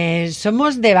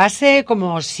somos de base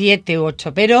como 7 u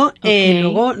 8, pero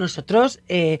luego nosotros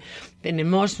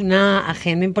tenemos una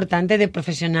agenda importante de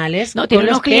profesionales. No, tiene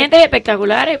unos clientes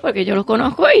espectaculares porque yo los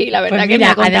conozco y la verdad pues que mira,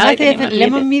 me ha contado. Además,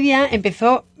 Lemon Media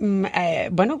empezó,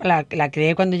 bueno, la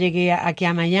creé cuando llegué aquí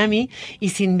a Miami y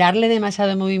sin darle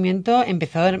demasiado movimiento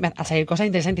empezó a salir cosas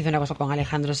interesantes. Hice una cosa con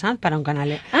Alejandro Sanz para un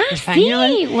canal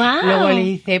español. Sí, wow. Luego le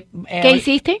hice... ¿Qué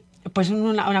hiciste? Pues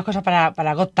una cosa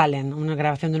para Got Talent, una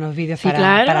grabación de unos vídeos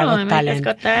para Got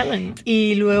Talent.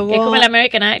 Y luego... Que es como el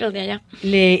American Idol de allá.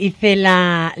 Le hice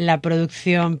la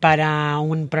producción para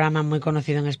un programa muy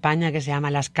conocido en España que se llama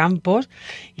Las Campos.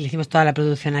 Y le hicimos toda la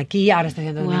producción aquí. Ahora estoy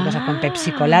haciendo también cosas con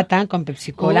Pepsi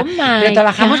Cola. Pero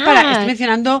trabajamos estoy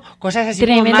mencionando cosas así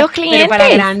tremendos como más, clientes. Pero para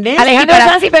grandes Alejandro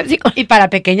Sanz y Pepsi Cola. Y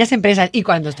para pequeñas empresas. Y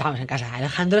cuando estábamos en casa,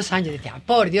 Alejandro Sanz, yo decía,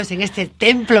 por Dios, en este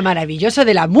templo maravilloso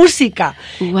de la música.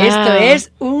 Wow. Esto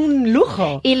es un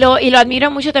lujo. Y lo admiro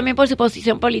mucho también por su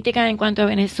posición política en cuanto a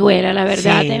Venezuela, la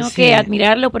verdad. Tengo que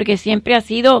admirarlo porque siempre ha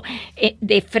sido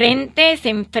de frente, se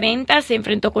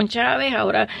enfrentó con Chávez,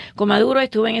 ahora con Maduro,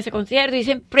 estuvo en ese concierto y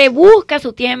siempre busca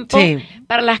su tiempo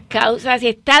para las causas y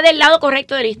está del lado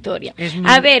correcto de la historia.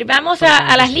 A ver, vamos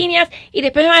a las líneas y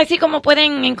después me van a decir cómo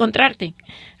pueden encontrarte.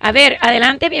 A ver,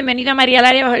 adelante, bienvenido a María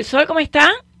Laria Bajo el Sol, ¿cómo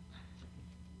está?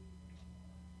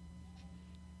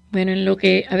 Bueno, en lo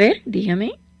que... A ver,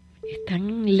 dígame.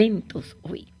 Están lentos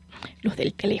hoy los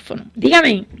del teléfono.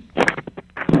 Dígame.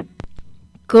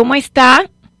 ¿Cómo está?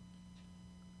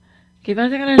 ¿Qué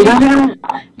pasa con el teléfono?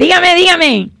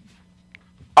 Dígame.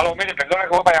 Aló, mire, perdona que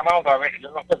voy a llamar otra vez. Yo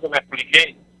no sé si me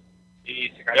expliqué y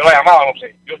se cayó la llamada, no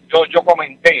sé. Yo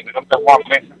comenté, mi nombre es Juan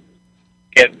Mesa,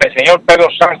 que el señor Pedro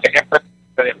Sánchez, que es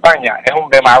presidente de España, es un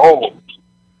demagogo.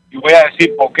 Y voy a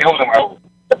decir por qué es un demagogo.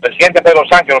 El presidente Pedro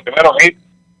Sánchez, lo primero que hizo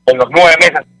en los 9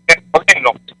 meses de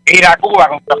gobierno, ir a Cuba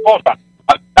con su esposa,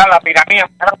 a visitar la pirámide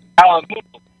más grande del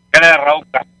mundo, que era de Raúl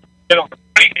Castro. Que lo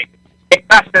explique. ¿Qué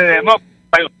clase de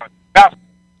demócrata?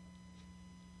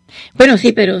 Bueno,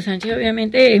 sí, pero Sánchez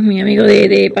obviamente es muy amigo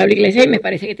de Pablo Iglesias y me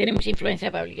parece que tiene mucha influencia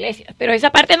de Pablo Iglesias, pero esa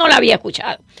parte no la había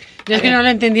escuchado. Yo es que no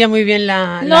la entendía muy bien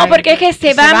porque es que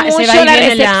se va mucho la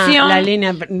recepción. La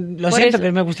línea, lo siento,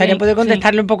 pero me gustaría poder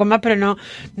contestarle un poco más, pero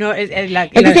no Él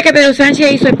dice que Pedro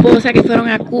Sánchez y su esposa que fueron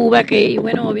a Cuba, que y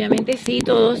bueno, obviamente sí,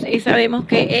 todos sabemos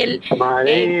que él...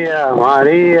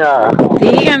 María.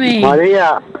 Dígame.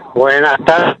 María, buenas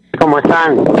tardes, ¿cómo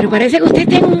están? Pero parece que usted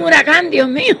está en un huracán, Dios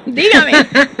mío, dígame.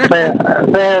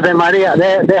 Espérate, María,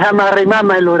 déjame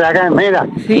arrimarme el huracán, mira.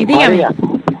 Sí, dígame. María,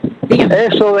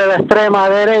 eso de la extrema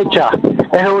derecha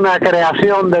es una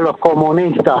creación de los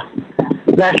comunistas.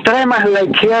 La extrema es la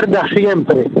izquierda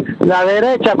siempre. La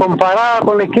derecha comparada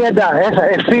con la izquierda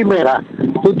es efímera.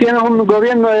 Tú tienes un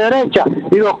gobierno de derecha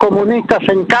y los comunistas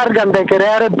se encargan de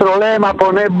crear el problema,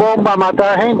 poner bombas,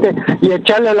 matar gente y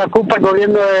echarle la culpa al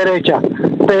gobierno de derecha.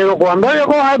 Pero cuando ellos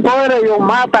cogen el poder, ellos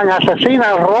matan,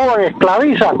 asesinan, roban,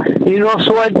 esclavizan y no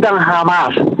sueltan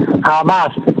jamás.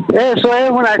 Eso es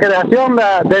una creación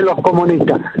de los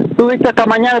comunistas. Tú viste esta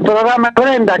mañana el programa de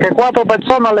Brenda, que 4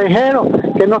 personas le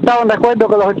dijeron que no estaban de acuerdo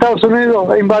que los Estados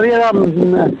Unidos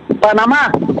invadieran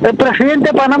Panamá. El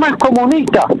presidente de Panamá es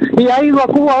comunista y ha ido a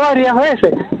Cuba varias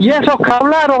veces. Y esos que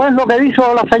hablaron es lo que dijo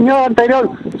la señora anterior,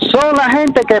 son la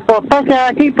gente que protege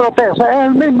aquí, protege. O sea, es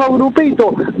el mismo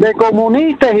grupito de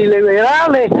comunistas y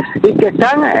liberales y que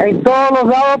están en todos los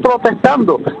lados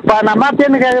protestando. Panamá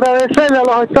tiene que agradecerle a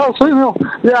los Estados Unidos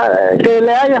que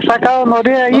le haya sacado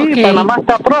Noriega allí. Okay. Panamá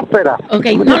está próspera.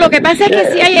 Okay. No, lo que pasa es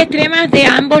que sí hay extremas de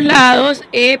ambos lados,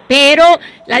 pero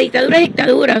la dictadura es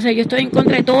dictadura. O sea, yo estoy en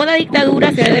contra de toda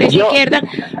dictadura, sea de derecha o izquierda.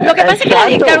 Lo que pasa es que la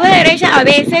dictadura de derecha a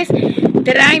veces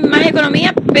traen más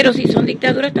economía, pero si son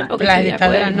dictaduras tampoco. Las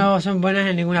dictaduras no son buenas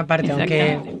en ninguna parte,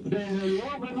 aunque...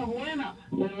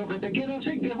 Lo que te quiero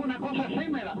decir que es una cosa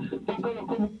efímera, porque los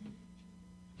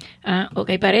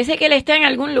ok, parece que él está en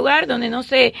algún lugar donde no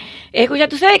se escucha.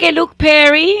 Tú sabes que Luke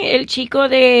Perry, el chico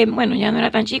de, bueno, ya no era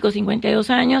tan chico,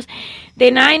 52 años,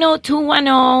 de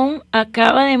 90210,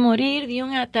 acaba de morir de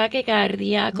un ataque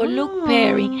cardíaco. Luke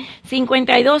Perry,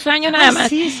 52 años nada más.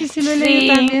 Sí, lo he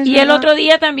leído también. Y el otro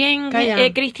día también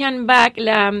Christian Bach,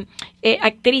 la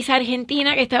actriz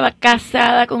argentina que estaba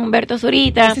casada con Humberto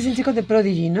Zurita. Ese es el chico de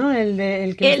Prodigy, ¿no? El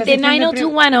de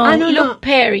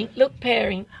 90210, Luke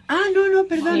Perry. No,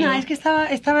 perdona, es que estaba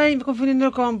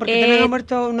confundiendo con, porque también ha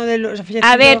muerto uno de los fallecidos.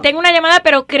 A ver, tengo una llamada,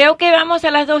 pero creo que vamos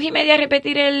a las 2:30 a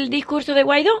repetir el discurso de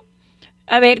Guaidó.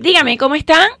 A ver, dígame, ¿cómo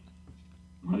están?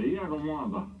 María, ¿cómo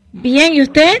anda? Bien, ¿y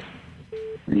usted?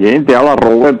 Bien, te habla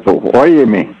Roberto.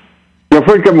 Óyeme, ¿qué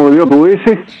fue el que murió, tú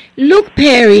dices? Luke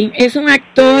Perry es un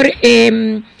actor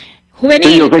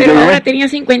juvenil, sí, pero ahora tenía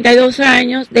 52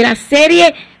 años, de la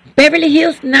serie Beverly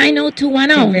Hills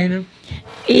 90210.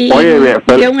 Y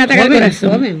dio un ataque al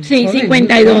corazón. Joven,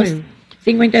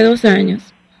 52 años.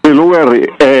 Sí,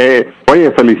 Luger,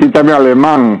 oye, felicítame a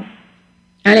Alemán.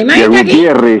 ¿Alemán está aquí?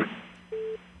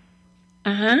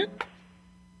 Ajá.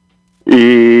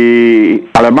 Y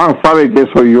Alemán sabe que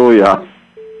soy yo ya.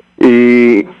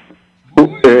 Y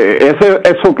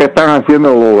eso que están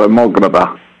haciendo los demócratas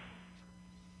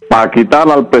para quitar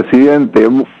al presidente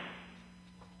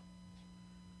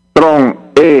Trump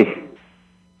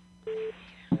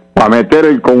para meter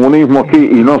el comunismo aquí,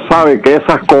 y no sabe que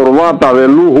esas corbatas de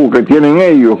lujo que tienen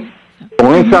ellos,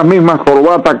 con esas mismas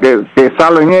corbatas que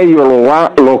salen ellos,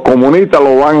 los comunistas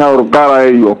lo van a ahorcar a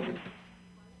ellos.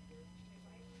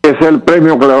 Ese es el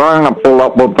premio que le van a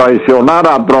por traicionar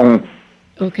a Trump.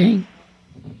 Okay.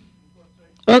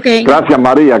 Gracias,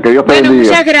 María, que Dios te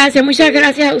bendiga. Muchas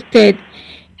gracias a usted.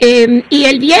 Y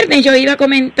el viernes yo iba a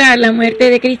comentar la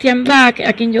muerte de Christian Bach,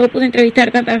 a quien yo pude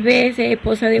entrevistar tantas veces,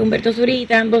 esposa de Humberto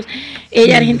Zurita, ambos,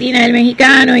 ella argentina, él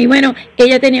mexicano, y bueno,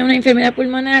 ella tenía una enfermedad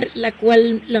pulmonar, la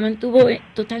cual la mantuvo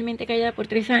totalmente callada por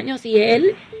 3 años, y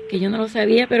él, que yo no lo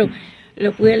sabía, pero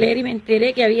lo pude leer y me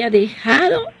enteré que había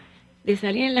dejado de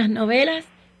salir en las novelas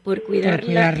por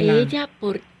cuidarla. Ella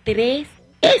por 3,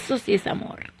 eso sí es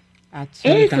amor.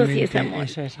 Eso sí es amor.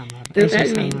 Eso es amor.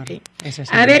 Totalmente. Eso es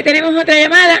amor. A ver, tenemos otra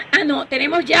llamada. No,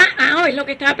 tenemos ya. Es lo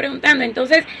que estaba preguntando.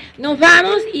 Entonces, nos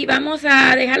vamos y vamos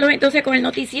a dejarlos entonces con el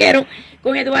noticiero,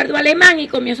 con Eduardo Alemán y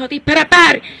con Miosotis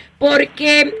Parapar,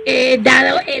 porque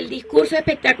dado el discurso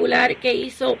espectacular que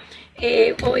hizo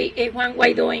hoy Juan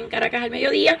Guaido en Caracas al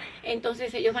mediodía,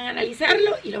 entonces ellos van a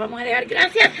analizarlo y lo vamos a dejar.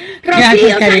 Gracias,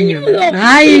 Rocío Sañudo.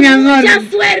 Ay, mi amor. Mucha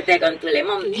suerte con tu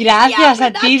Lemon Media. Gracias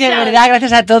a ti, de verdad,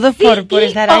 gracias a todos por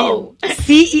estar ahí.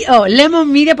 CEO,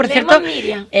 Lemon Media, por cierto.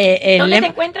 Media. ¿Dónde se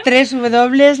encuentra?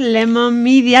 Lemon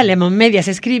Media se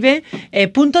escribe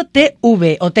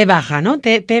 .tv o T baja, ¿no?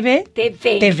 TV.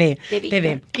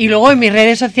 Y luego en mis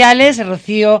redes sociales,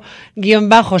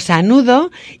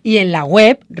 Rocío-Sanudo, y en la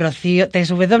web,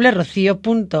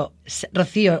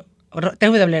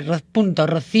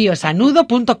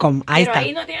 www.rociosanudo.com. Ahí está.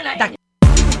 Ahí no tiene la...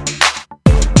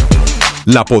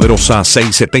 La Poderosa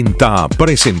 670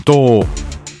 presentó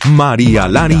María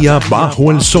Laria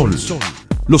Bajo el Sol.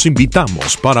 Los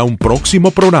invitamos para un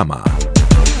próximo programa.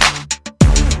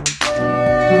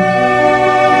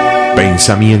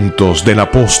 Pensamientos del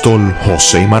apóstol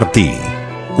José Martí.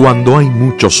 Cuando hay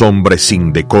muchos hombres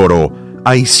sin decoro,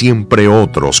 hay siempre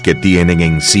otros que tienen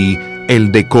en sí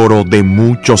el decoro de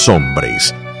muchos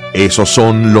hombres. Esos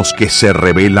son los que se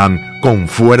rebelan con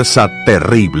fuerza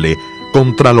terrible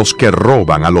contra los que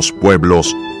roban a los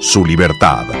pueblos su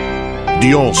libertad.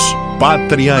 Dios,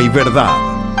 patria y verdad,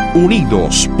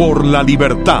 unidos por la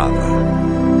libertad.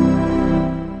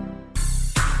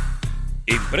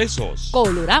 impresos,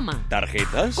 Colorama,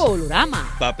 tarjetas,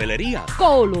 Colorama, papelería,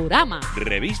 Colorama,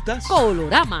 revistas,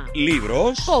 Colorama,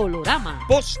 libros, Colorama,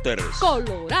 pósters,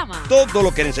 Colorama. Todo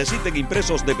lo que necesiten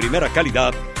impresos de primera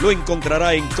calidad lo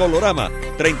encontrará en Colorama,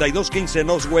 3215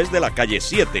 Northwest de la calle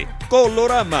 7.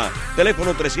 Colorama,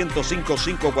 teléfono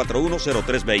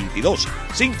 305-541-0322,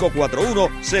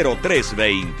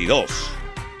 541-0322.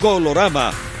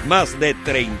 Colorama, más de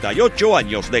 38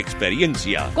 años de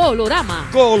experiencia. Colorama.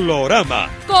 Colorama.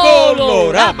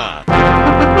 Colorama.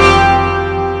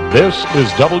 This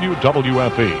is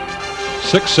WWFE,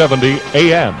 670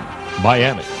 AM,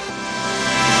 Miami.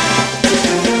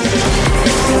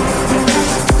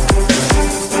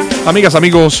 Amigas,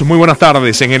 amigos, muy buenas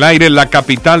tardes. En el aire, la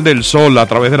capital del sol, a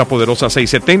través de la Poderosa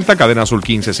 670, Cadena Azul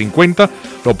 1550,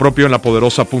 lo propio en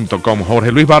lapoderosa.com.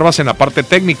 Jorge Luis Barbas en la parte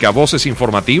técnica, voces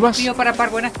informativas. Pío para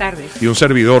par, buenas tardes. Y un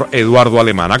servidor, Eduardo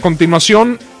Alemán. A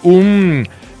continuación, un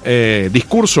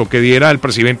discurso que diera el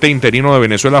presidente interino de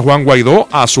Venezuela, Juan Guaido,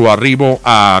 a su arribo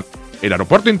a el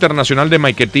aeropuerto internacional de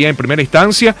Maiquetía en primera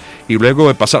instancia y luego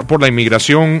de pasar por la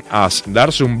inmigración a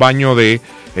darse un baño de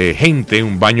gente,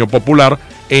 un baño popular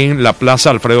en la Plaza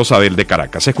Alfredo Sadel de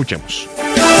Caracas. Escuchemos.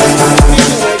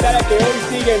 Que hoy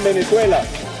sigue en Venezuela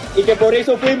y que por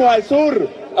eso fuimos al sur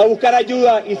a buscar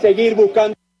ayuda y seguir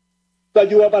buscando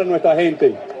ayuda para nuestra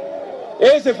gente.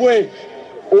 Ese fue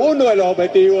uno de los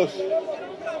objetivos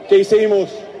que hicimos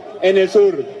en el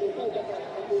sur.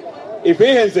 Y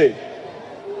fíjense,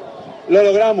 lo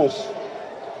logramos.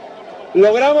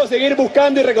 Logramos seguir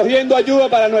buscando y recogiendo ayuda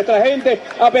para nuestra gente,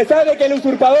 a pesar de que el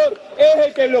usurpador es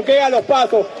el que bloquea los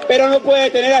pasos, pero no puede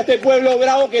tener a este pueblo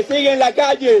bravo que sigue en la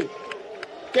calle,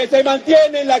 que se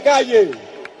mantiene en la calle.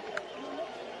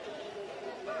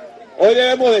 Hoy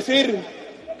debemos decir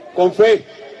con fe,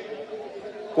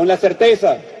 con la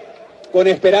certeza, con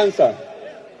esperanza.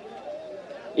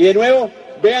 Y de nuevo,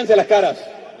 véanse las caras.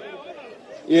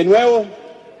 Y de nuevo,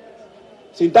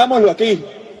 sintámoslo aquí.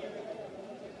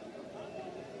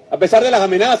 A pesar de las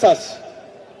amenazas,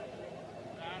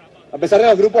 a pesar de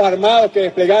los grupos armados que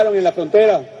desplegaron en la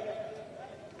frontera,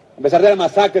 a pesar de la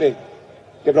masacre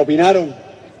que propinaron,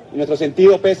 y nuestro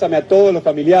sentido pésame a todos los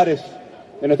familiares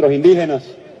de nuestros indígenas,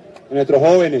 de nuestros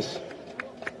jóvenes.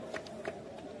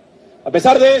 A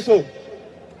pesar de eso,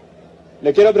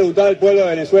 le quiero preguntar al pueblo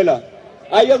de Venezuela,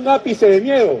 ¿hay un ápice de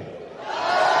miedo?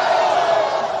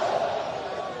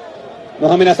 Nos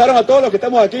amenazaron a todos los que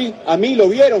estamos aquí, a mí lo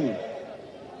vieron,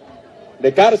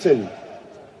 de cárcel,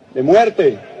 de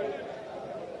muerte.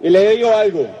 Y le digo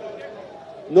algo,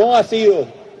 no ha sido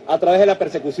a través de la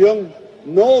persecución,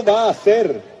 no va a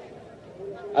ser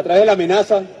a través de la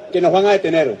amenaza que nos van a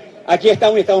detener. Aquí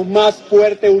estamos y estamos más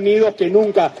fuertes, unidos que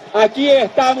nunca. Aquí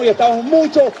estamos y estamos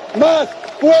mucho más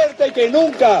fuertes que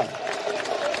nunca.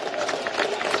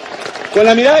 Con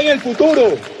la mirada en el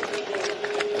futuro.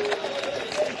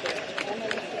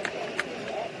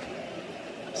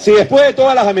 Si después de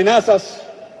todas las amenazas,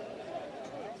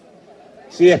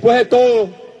 si después de todo,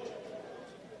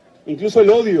 incluso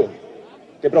el odio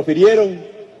que profirieron,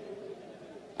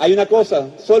 hay una cosa,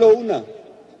 solo una,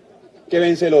 que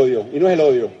vence el odio, y no es el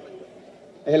odio,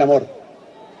 es el amor.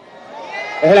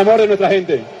 Es el amor de nuestra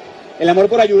gente, el amor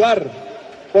por ayudar,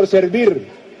 por servir,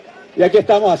 y aquí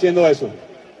estamos haciendo eso,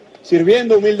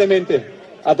 sirviendo humildemente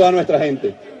a toda nuestra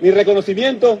gente. Mi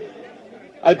reconocimiento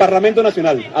al Parlamento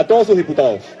Nacional, a todos sus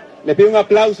diputados. Les pido un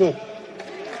aplauso,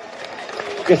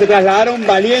 que se trasladaron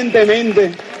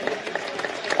valientemente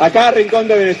a cada rincón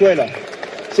de Venezuela,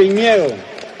 sin miedo.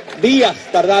 Días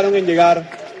tardaron en llegar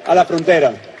a la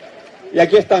frontera. Y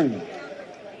aquí están.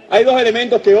 Hay dos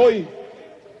elementos que hoy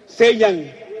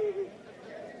sellan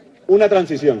una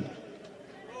transición.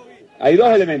 Hay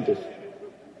dos elementos.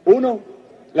 Uno,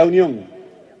 la unión.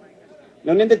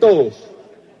 La unión de todos.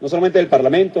 No solamente del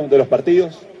Parlamento, de los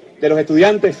partidos, de los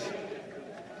estudiantes,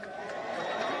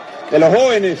 de los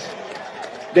jóvenes,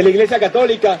 de la Iglesia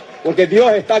Católica, porque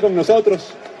Dios está con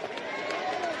nosotros,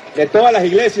 de todas las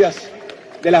iglesias,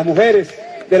 de las mujeres,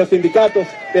 de los sindicatos,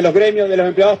 de los gremios, de los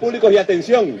empleados públicos, y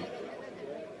atención,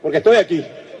 porque estoy aquí.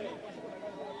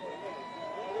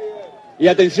 Y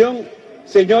atención,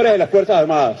 señores de las Fuerzas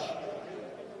Armadas,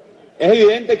 es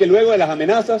evidente que luego de las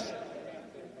amenazas,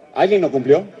 alguien no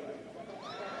cumplió.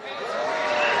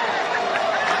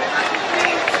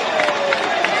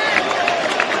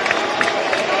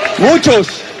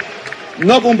 Muchos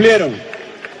no cumplieron.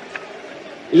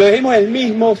 Y lo dijimos el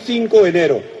mismo 5 de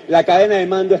enero. La cadena de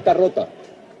mando está rota.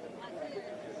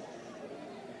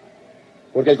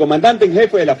 Porque el comandante en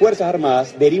jefe de las Fuerzas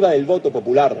Armadas deriva del voto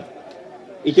popular.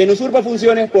 Y quien usurpa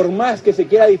funciones, por más que se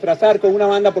quiera disfrazar con una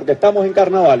banda porque estamos en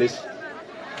carnavales,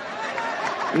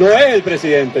 no es el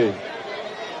presidente.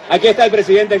 Aquí está el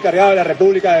presidente encargado de la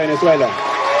República de Venezuela.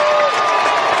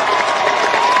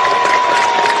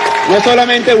 No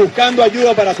solamente buscando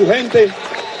ayuda para su gente,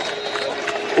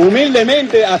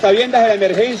 humildemente, a sabiendas de la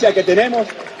emergencia que tenemos,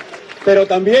 pero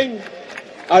también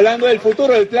hablando del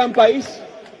futuro del plan país.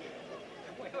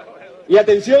 Y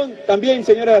atención también,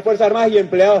 señores de las Fuerzas Armadas y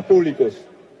empleados públicos.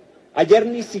 Ayer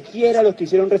ni siquiera los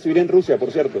quisieron recibir en Rusia,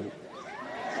 por cierto.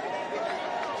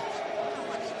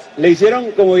 Le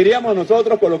hicieron, como diríamos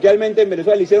nosotros coloquialmente en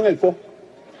Venezuela, le hicieron el fo.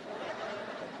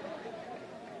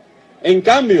 En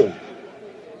cambio,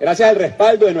 gracias al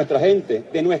respaldo de nuestra gente,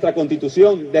 de nuestra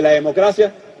constitución, de la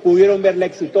democracia, pudieron ver la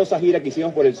exitosa gira que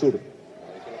hicimos por el sur.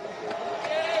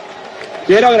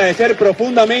 Quiero agradecer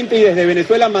profundamente y desde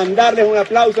Venezuela mandarles un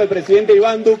aplauso al presidente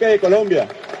Iván Duque de Colombia,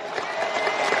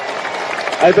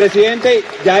 al presidente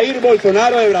Jair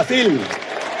Bolsonaro de Brasil,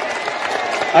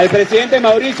 al presidente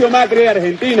Mauricio Macri de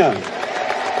Argentina,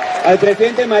 al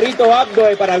presidente Marito Abdo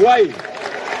de Paraguay,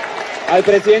 al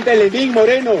presidente Lenín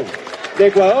Moreno de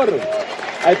Ecuador,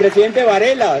 al presidente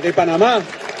Varela de Panamá,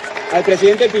 al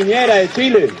presidente Piñera de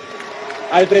Chile,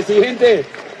 al presidente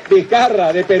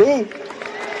Vizcarra de Perú,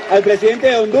 al presidente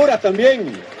de Honduras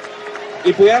también.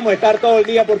 Y pudiéramos estar todo el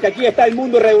día porque aquí está el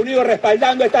mundo reunido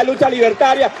respaldando esta lucha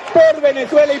libertaria por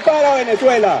Venezuela y para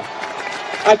Venezuela.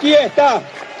 Aquí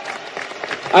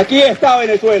está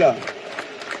Venezuela.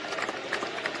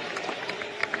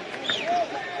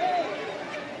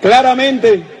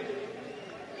 Claramente,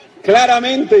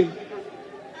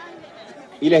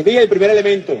 y les dije el primer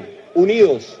elemento,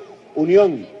 unidos,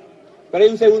 unión, pero hay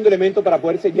un segundo elemento para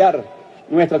poder sellar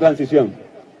nuestra transición.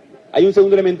 Hay un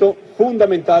segundo elemento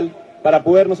fundamental para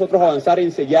poder nosotros avanzar en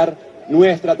sellar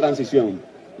nuestra transición,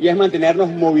 y es mantenernos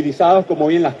movilizados como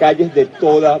hoy en las calles de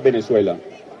toda Venezuela.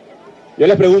 Yo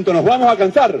les pregunto, ¿nos vamos a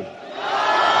cansar?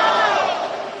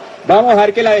 ¿Vamos a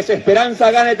dejar que la desesperanza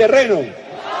gane terreno?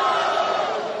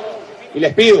 Y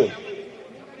les pido,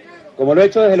 como lo he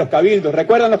hecho desde los cabildos,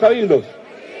 ¿recuerdan los cabildos?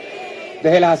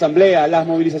 Desde las asambleas, las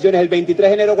movilizaciones, el 23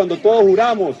 de enero, cuando todos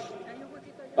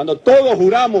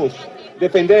juramos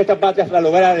defender esta patria hasta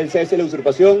lograr el cese de la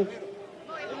usurpación.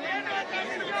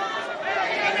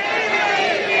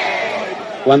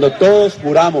 Cuando todos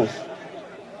juramos.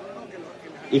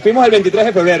 Y fuimos el 23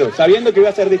 de febrero, sabiendo que iba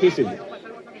a ser difícil.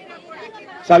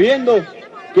 Sabiendo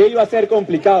que iba a ser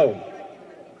complicado.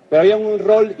 Pero había un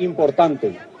rol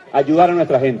importante, ayudar a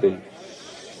nuestra gente.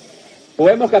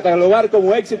 ¿Podemos catalogar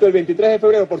como éxito el 23 de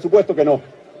febrero? Por supuesto que no.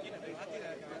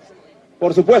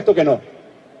 Por supuesto que no.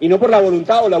 Y no por la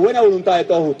voluntad o la buena voluntad de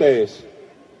todos ustedes,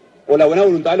 o la buena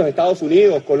voluntad de los Estados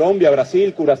Unidos, Colombia,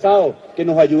 Brasil, Curazao, que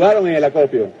nos ayudaron en el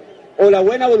acopio, o la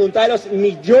buena voluntad de los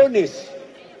millones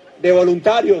de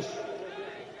voluntarios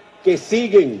que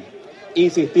siguen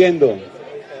insistiendo.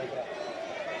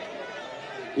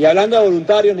 Y hablando de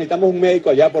voluntarios, necesitamos un médico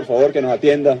allá, por favor, que nos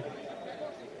atienda.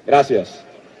 Gracias.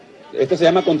 Esto se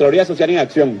llama Contraloría Social en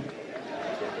Acción.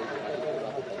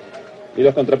 Y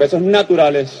los contrapesos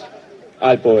naturales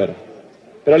al poder.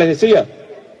 Pero les decía,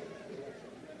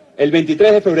 el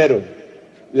 23 de febrero,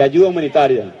 la ayuda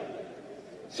humanitaria,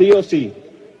 sí o sí.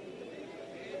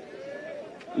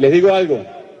 Les digo algo,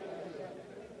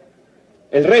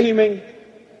 el régimen,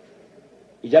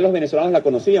 y ya los venezolanos la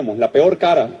conocíamos, la peor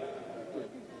cara,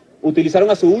 utilizaron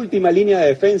a su última línea de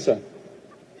defensa,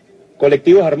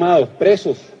 colectivos armados,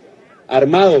 presos,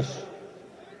 armados,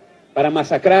 para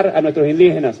masacrar a nuestros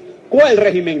indígenas. ¿Cuál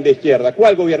régimen de izquierda?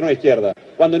 ¿Cuál gobierno de izquierda?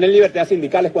 Cuando no hay libertad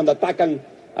sindical es cuando atacan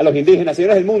a los indígenas.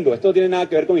 Señores del mundo, esto no tiene nada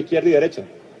que ver con izquierda y derecha.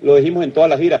 Lo dijimos en todas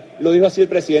las giras. Lo dijo así el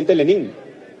presidente Lenín,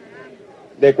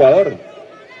 de Ecuador.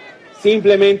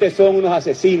 Simplemente son unos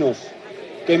asesinos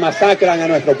que masacran a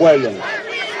nuestro pueblo.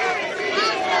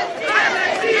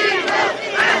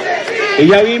 Y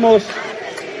ya vimos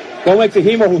cómo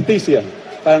exigimos justicia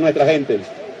para nuestra gente.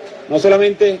 No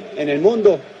solamente en el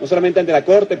mundo, no solamente ante la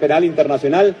Corte Penal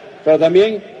Internacional, pero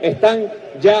también están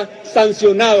ya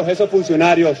sancionados esos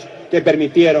funcionarios que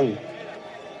permitieron.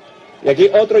 Y aquí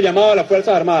otro llamado a las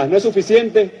Fuerzas Armadas. No es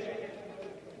suficiente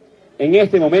en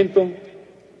este momento,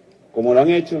 como lo han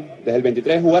hecho desde el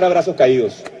 23, jugar a brazos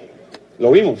caídos.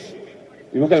 Lo vimos.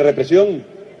 Vimos que la represión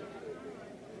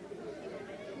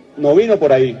no vino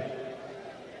por ahí.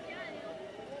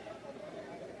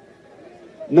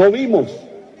 No vimos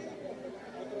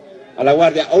a la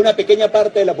Guardia, a una pequeña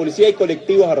parte de la policía y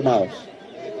colectivos armados.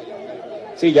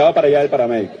 Sí, ya va para allá el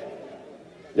paramédico.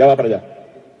 Ya va para allá.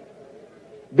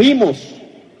 Vimos.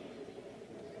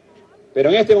 Pero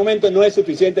en este momento no es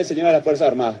suficiente, señores de las Fuerzas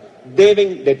Armadas.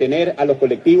 Deben detener a los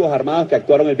colectivos armados que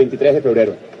actuaron el 23 de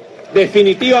febrero.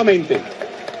 Definitivamente.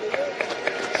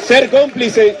 Ser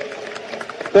cómplice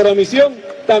por omisión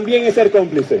también es ser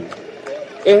cómplice.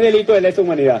 Es delito de lesa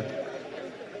humanidad.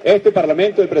 Este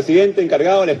Parlamento, el presidente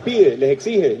encargado les pide, les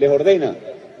exige, les ordena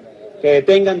que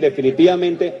detengan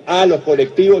definitivamente a los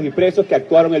colectivos y presos que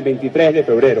actuaron el 23 de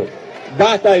febrero.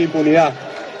 Basta de impunidad.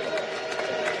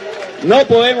 No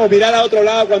podemos mirar a otro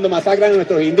lado cuando masacran a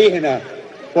nuestros indígenas.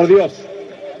 Por Dios.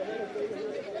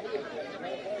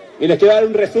 Y les quiero dar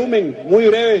un resumen muy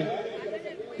breve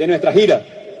de nuestra gira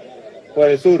por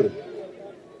el sur.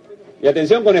 Y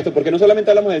atención con esto, porque no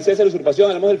solamente hablamos del cese de la usurpación,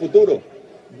 hablamos del futuro.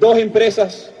 2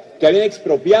 empresas que habían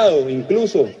expropiado,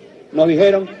 incluso nos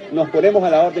dijeron, nos ponemos a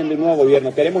la orden de un nuevo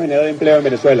gobierno, queremos generar empleo en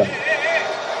Venezuela.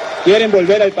 Quieren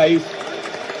volver al país.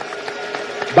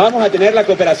 Vamos a tener la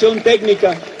cooperación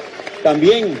técnica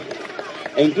también,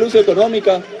 e incluso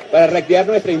económica, para reactivar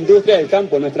nuestra industria del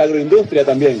campo, nuestra agroindustria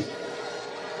también.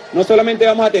 No solamente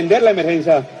vamos a atender la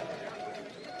emergencia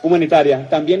humanitaria,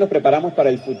 también nos preparamos para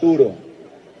el futuro.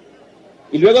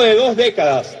 Y luego de 2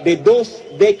 décadas,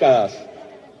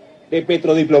 de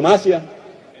petrodiplomacia,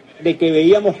 de que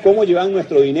veíamos cómo llevaban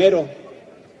nuestro dinero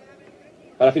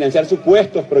para financiar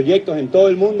supuestos proyectos en todo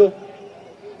el mundo,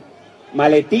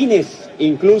 maletines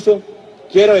incluso,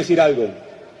 quiero decir algo,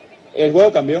 el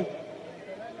juego cambió,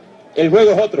 el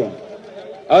juego es otro.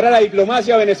 Ahora la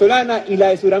diplomacia venezolana y la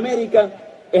de Sudamérica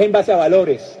es en base a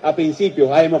valores, a principios,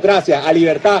 a democracia, a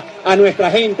libertad, a nuestra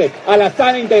gente, a la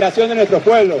sana integración de nuestro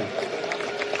pueblo,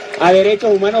 a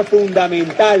derechos humanos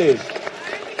fundamentales.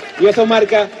 Y eso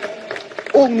marca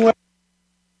un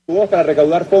nuevo para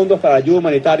recaudar fondos para ayuda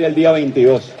humanitaria el día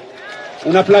 22.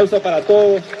 Un aplauso para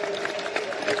todos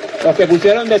los que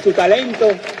pusieron de su talento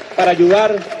para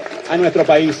ayudar a nuestro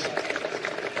país.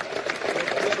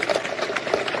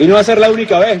 Y no va a ser la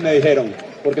única vez, me dijeron,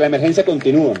 porque la emergencia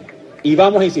continúa. Y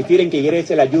vamos a insistir en que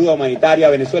ingrese la ayuda humanitaria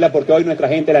a Venezuela porque hoy nuestra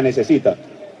gente la necesita.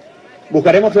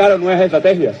 Buscaremos, claro, nuevas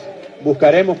estrategias.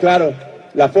 Buscaremos, claro,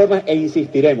 las formas e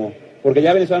insistiremos. Porque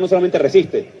ya Venezuela no solamente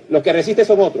resiste. Los que resisten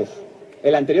son otros.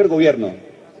 El anterior gobierno.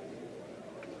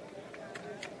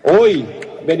 Hoy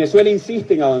Venezuela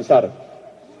insiste en avanzar.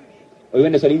 Hoy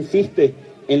Venezuela insiste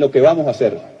en lo que vamos a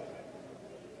hacer.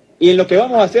 Y en lo que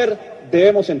vamos a hacer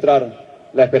debemos centrar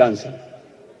la esperanza.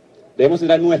 Debemos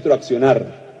centrar nuestro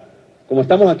accionar. Como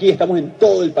estamos aquí, estamos en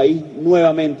todo el país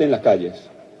nuevamente en las calles.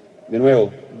 De nuevo,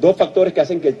 2 factores que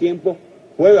hacen que el tiempo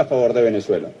juegue a favor de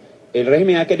Venezuela. El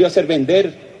régimen ha querido hacer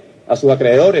vender a sus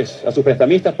acreedores, a sus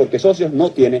prestamistas, porque socios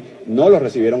no tiene, no los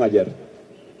recibieron ayer.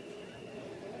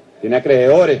 Tiene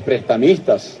acreedores,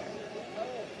 prestamistas.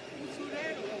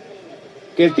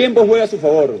 Que el tiempo juegue a su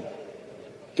favor,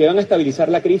 que van a estabilizar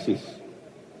la crisis.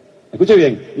 Escuche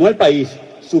bien, no el país,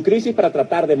 su crisis para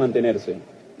tratar de mantenerse.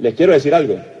 Les quiero decir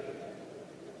algo.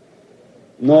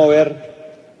 No va a haber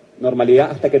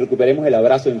normalidad hasta que recuperemos el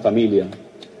abrazo en familia.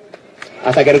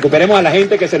 Hasta que recuperemos a la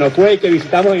gente que se nos fue y que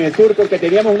visitamos en el sur, porque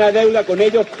teníamos una deuda con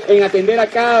ellos en atender a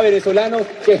cada venezolano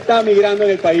que está migrando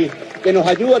en el país. Que nos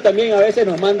ayuda también, a veces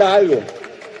nos manda algo,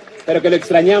 pero que lo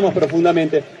extrañamos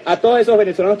profundamente. A todos esos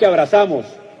venezolanos que abrazamos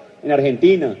en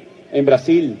Argentina, en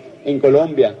Brasil, en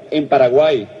Colombia, en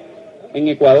Paraguay, en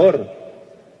Ecuador,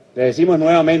 les decimos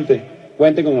nuevamente,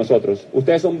 cuenten con nosotros.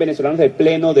 Ustedes son venezolanos de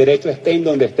pleno derecho, estén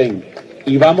donde estén.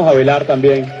 Y vamos a velar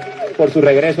también por su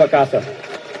regreso a casa,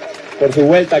 por su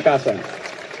vuelta a casa,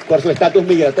 por su estatus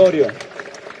migratorio,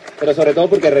 pero sobre todo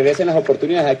porque regresen las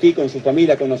oportunidades aquí con su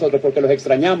familia, con nosotros, porque los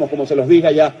extrañamos, como se los dije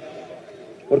allá,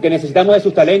 porque necesitamos de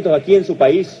sus talentos aquí en su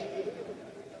país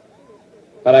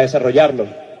para desarrollarlo.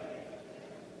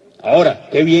 Ahora,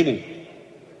 ¿qué viene?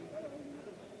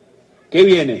 ¿Qué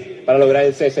viene para lograr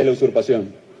el cese de la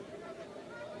usurpación?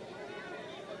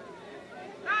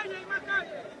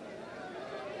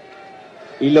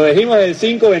 Y lo dijimos el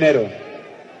 5 de enero.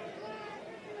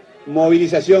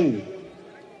 Movilización,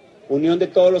 unión de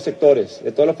todos los sectores,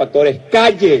 de todos los factores,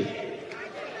 calle.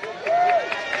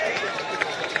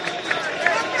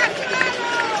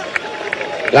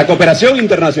 La cooperación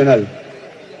internacional.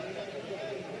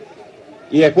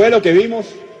 Y después de lo que vimos,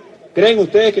 ¿creen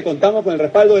ustedes que contamos con el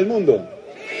respaldo del mundo?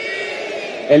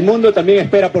 El mundo también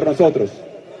espera por nosotros.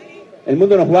 El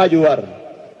mundo nos va a ayudar.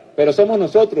 Pero somos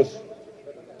nosotros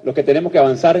los que tenemos que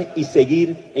avanzar y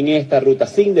seguir en esta ruta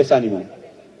sin desánimo,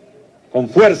 con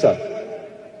fuerza.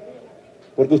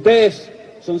 Porque ustedes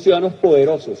son ciudadanos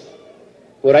poderosos.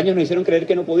 Por años nos hicieron creer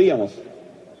que no podíamos.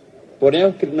 Por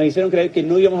años nos hicieron creer que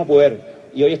no íbamos a poder.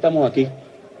 Y hoy estamos aquí.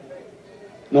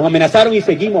 Nos amenazaron y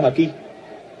seguimos aquí.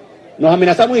 Nos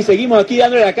amenazamos y seguimos aquí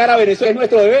dándole la cara a Venezuela. Es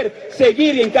nuestro deber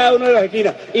seguir en cada una de las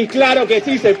esquinas. Y claro que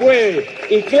sí se puede.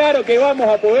 Y claro que vamos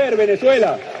a poder,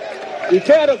 Venezuela. Y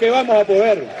claro que vamos a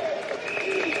poder.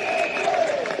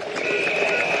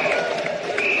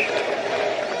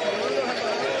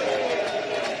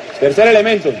 Tercer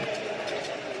elemento,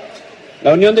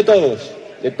 la unión de todos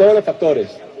los factores.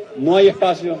 No hay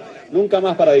espacio nunca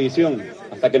más para división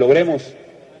hasta que logremos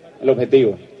el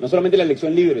objetivo. No solamente la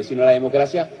elección libre, sino la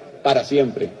democracia para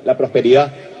siempre, la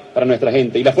prosperidad para nuestra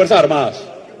gente. Y las Fuerzas Armadas,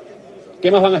 ¿qué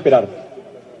más van a esperar?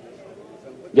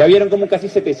 Ya vieron cómo casi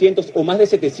 700 o más de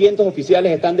 700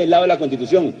 oficiales están del lado de la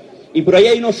Constitución. Y por ahí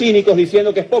hay unos cínicos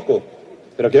diciendo que es poco.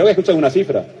 Pero quiero que escuchen una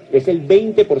cifra. Es el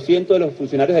 20% de los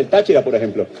funcionarios del Táchira, por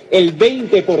ejemplo. El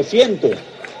 20%.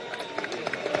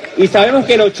 Y sabemos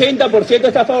que el 80%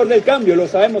 está a favor del cambio. Lo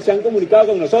sabemos, se han comunicado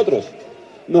con nosotros.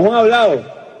 Nos han hablado.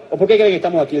 ¿O por qué creen que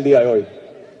estamos aquí el día de hoy?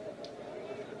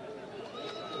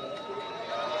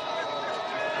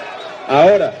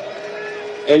 Ahora.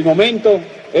 El momento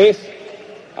es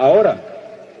ahora.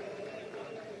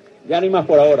 Ya no hay más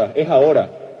por ahora. Es ahora.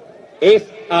 Es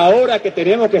ahora que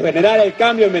tenemos que generar el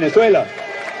cambio en Venezuela.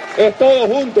 Es todos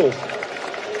juntos.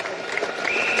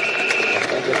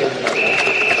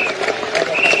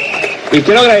 Y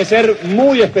quiero agradecer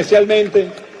muy especialmente,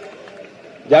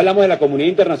 ya hablamos de la comunidad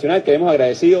internacional que hemos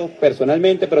agradecido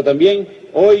personalmente, pero también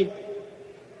hoy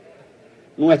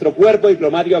nuestro cuerpo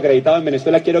diplomático acreditado en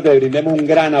Venezuela, quiero que le brindemos un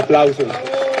gran aplauso.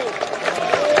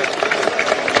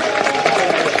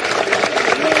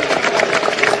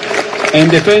 En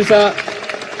defensa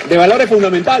de valores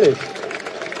fundamentales,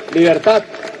 libertad,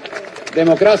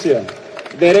 democracia,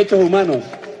 derechos humanos,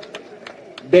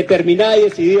 determinada y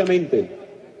decididamente,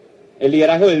 el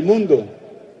liderazgo del mundo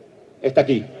está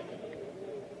aquí.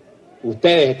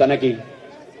 Ustedes están aquí.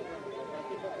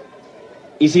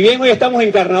 Y si bien hoy estamos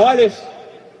en carnavales,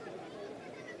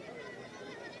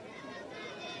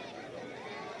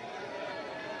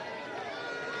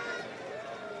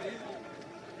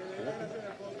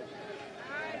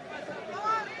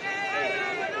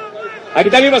 aquí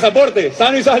está mi pasaporte,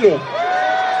 sano y salvo.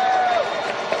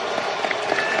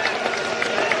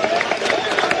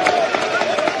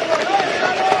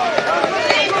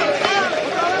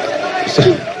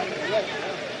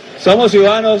 Somos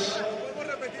ciudadanos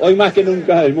hoy más que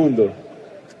nunca del mundo.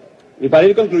 Y para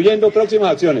ir concluyendo,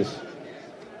 próximas acciones,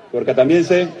 porque también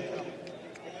sé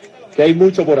que hay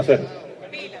mucho por hacer.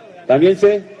 También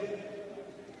sé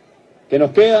que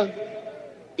nos queda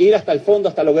ir hasta el fondo,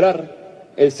 hasta lograr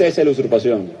el cese de la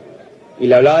usurpación. Y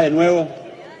le hablaba de nuevo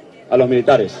a los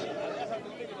militares.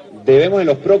 Debemos en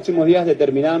los próximos días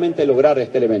determinadamente lograr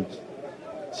este elemento.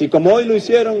 Si como hoy lo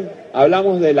hicieron,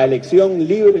 hablamos de la elección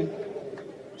libre,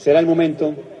 será el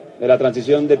momento de la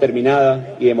transición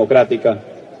determinada y democrática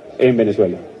en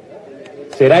Venezuela.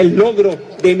 Será el logro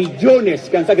de millones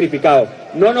que han sacrificado.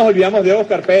 No nos olvidamos de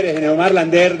Óscar Pérez, de Neomar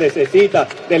Lander, de Cecita,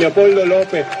 de Leopoldo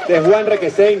López, de Juan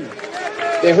Requesén,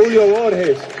 de Julio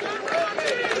Borges,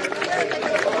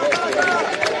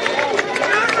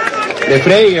 de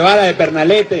Freddy Guevara, de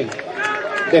Pernalete,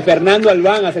 de Fernando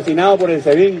Albán, asesinado por el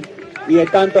SEBIN, y de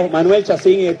tantos, Manuel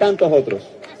Chacín y de tantos otros.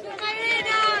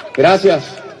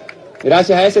 Gracias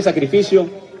a ese sacrificio,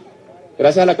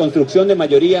 gracias a la construcción de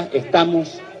mayoría,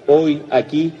 estamos hoy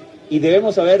aquí y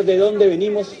debemos saber de dónde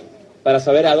venimos para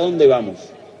saber a dónde vamos.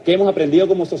 ¿Qué hemos aprendido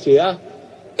como sociedad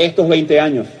estos 20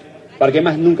 años? Para que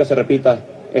más nunca se repita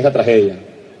esa tragedia.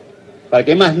 Para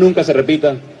que más nunca se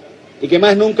repita y que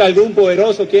más nunca algún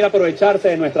poderoso quiera aprovecharse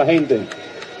de nuestra gente.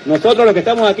 Nosotros los que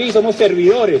estamos aquí somos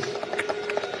servidores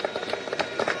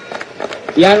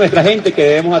y a nuestra gente que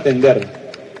debemos atender.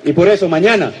 Y por eso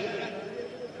mañana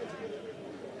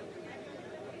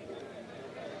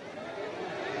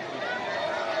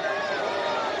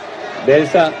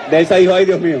Delsa dijo, ay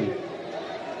Dios mío.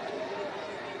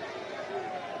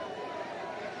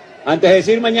 Antes de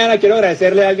decir mañana, quiero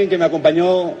agradecerle a alguien que me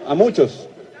acompañó, a muchos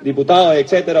diputados,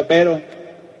 etcétera, pero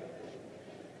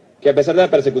que a pesar de la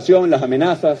persecución, las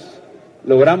amenazas,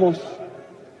 logramos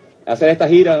hacer esta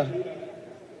gira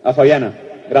a Fabiana.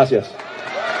 Gracias.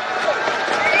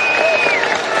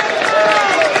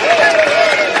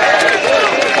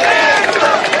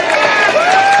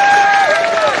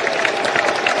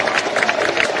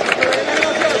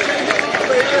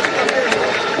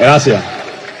 Gracias.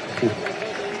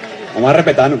 Vamos a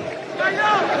respetarnos.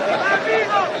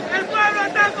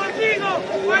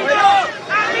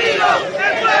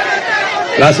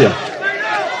 Gracias.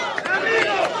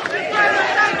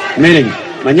 Miren,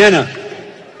 mañana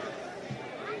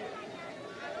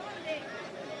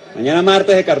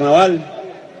martes de carnaval,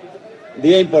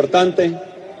 día importante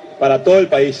para todo el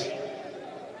país.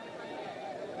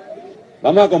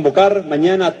 Vamos a convocar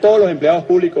mañana a todos los empleados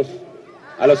públicos,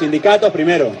 a los sindicatos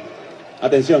primero.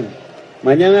 Atención,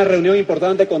 mañana reunión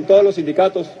importante con todos los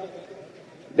sindicatos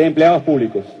de empleados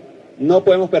públicos. No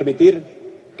podemos permitir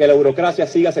que la burocracia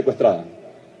siga secuestrada.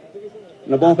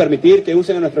 No podemos permitir que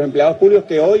usen a nuestros empleados públicos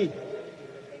que hoy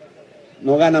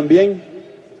no ganan bien.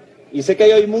 Y sé que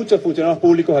hay hoy muchos funcionarios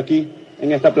públicos aquí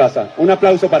en esta plaza. Un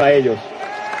aplauso para ellos.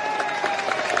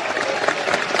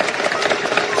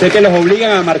 Sé que los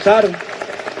obligan a marchar,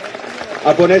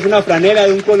 a ponerse una franela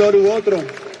de un color u otro,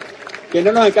 que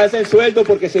no nos alcanza el sueldo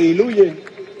porque se diluye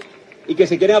y que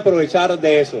se quieren aprovechar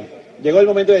de eso. Llegó el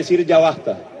momento de decir ya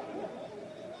basta.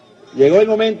 Llegó el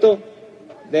momento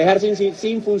de dejar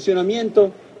sin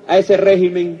funcionamiento a ese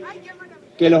régimen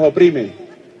que los oprime.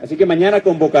 Así que mañana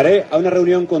convocaré a una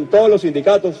reunión con todos los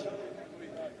sindicatos,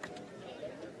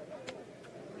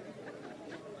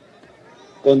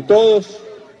 con todos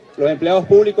los empleados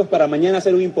públicos, para mañana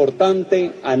hacer un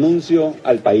importante anuncio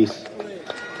al país.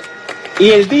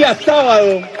 Y el día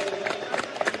sábado,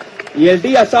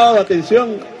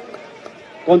 atención,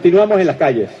 continuamos en las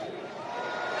calles.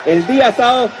 El día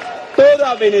sábado,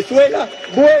 toda Venezuela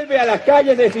vuelve a las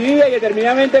calles decidida y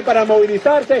determinadamente para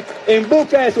movilizarse en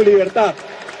busca de su libertad.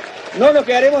 No nos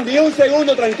quedaremos ni un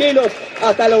segundo tranquilos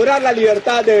hasta lograr la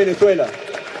libertad de Venezuela.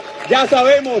 Ya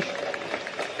sabemos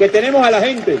que tenemos a la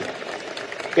gente,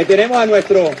 que tenemos a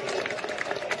nuestro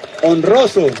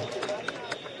honroso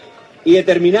y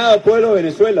determinado pueblo de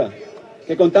Venezuela,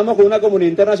 que contamos con una comunidad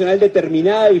internacional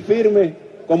determinada y firme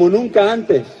como nunca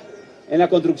antes en la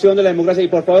construcción de la democracia. Y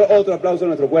por favor, otro aplauso a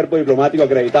nuestro cuerpo diplomático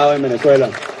acreditado en Venezuela.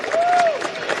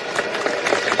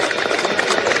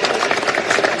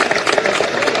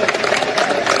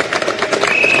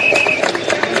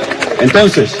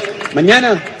 Entonces,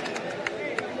 mañana,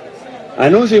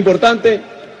 anuncio importante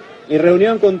y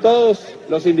reunión con todos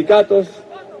los sindicatos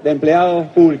de empleados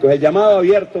públicos. El llamado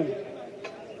abierto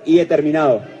y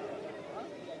determinado.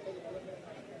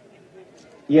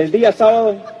 Y el día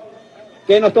sábado,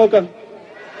 ¿qué nos toca?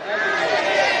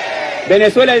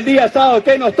 Venezuela, el día sábado,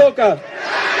 ¿qué nos toca?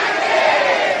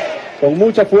 Con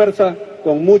mucha fuerza,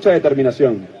 con mucha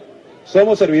determinación.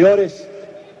 Somos servidores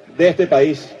de este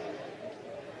país.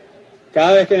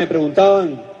 Cada vez que me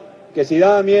preguntaban que si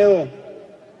daba miedo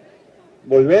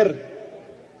volver,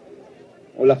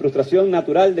 o la frustración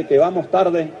natural de que vamos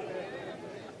tarde,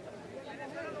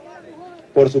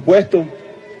 por supuesto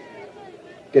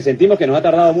que sentimos que nos ha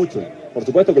tardado mucho, por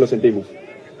supuesto que lo sentimos,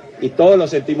 y todos lo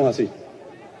sentimos así.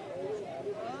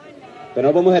 Pero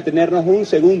no podemos detenernos un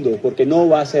segundo, porque no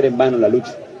va a ser en vano la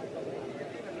lucha.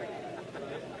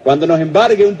 Cuando nos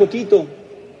embargue un poquito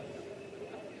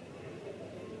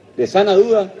de sana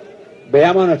duda,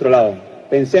 veamos a nuestro lado,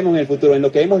 pensemos en el futuro, en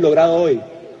lo que hemos logrado hoy,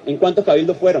 en cuántos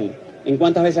cabildos fueron, en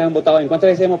cuántas veces han votado, en cuántas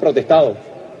veces hemos protestado,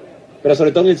 pero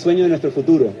sobre todo en el sueño de nuestro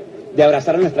futuro, de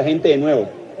abrazar a nuestra gente de nuevo,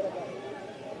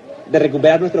 de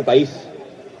recuperar nuestro país.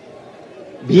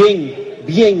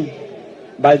 Bien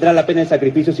valdrá la pena el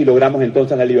sacrificio si logramos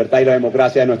entonces la libertad y la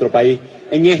democracia de nuestro país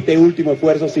en este último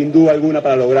esfuerzo, sin duda alguna,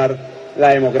 para lograr la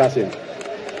democracia.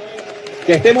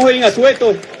 Que estemos hoy en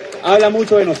asueto habla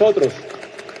mucho de nosotros,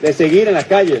 de seguir en las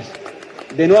calles,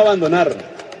 de no abandonar.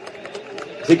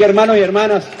 Así que, hermanos y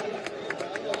hermanas,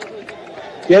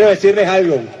 quiero decirles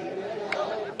algo.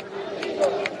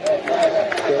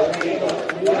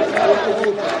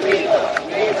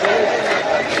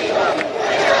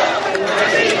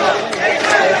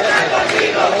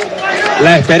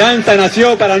 La esperanza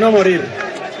nació para no morir.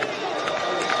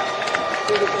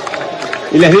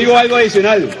 Y les digo algo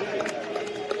adicional.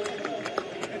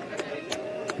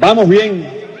 Vamos bien.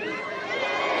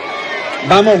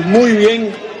 Vamos muy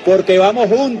bien porque vamos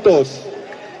juntos.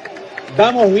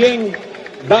 Vamos bien,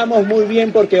 vamos muy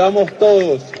bien porque vamos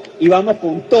todos. Y vamos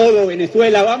con todo,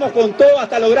 Venezuela. Vamos con todo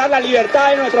hasta lograr la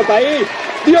libertad de nuestro país.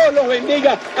 Dios los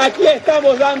bendiga. Aquí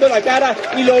estamos dando la cara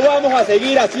y lo vamos a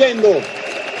seguir haciendo.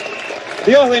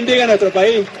 Dios bendiga a nuestro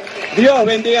país. Dios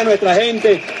bendiga a nuestra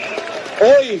gente.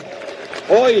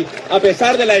 Hoy, a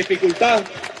pesar de la dificultad,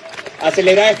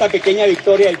 acelerar esta pequeña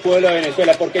victoria del pueblo de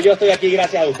Venezuela, porque yo estoy aquí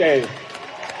gracias a ustedes.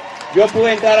 Yo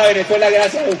pude entrar a Venezuela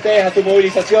gracias a ustedes, a su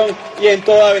movilización y en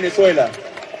toda Venezuela.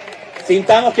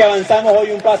 Sintamos que avanzamos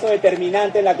hoy un paso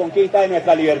determinante en la conquista de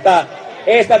nuestra libertad.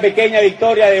 Esta pequeña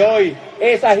victoria de hoy,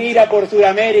 esa gira por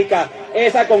Sudamérica,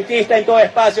 esa conquista en todo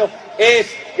espacio, es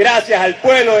gracias al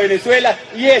pueblo de Venezuela,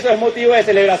 y eso es motivo de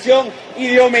celebración y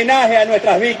de homenaje a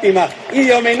nuestras víctimas y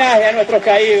de homenaje a nuestros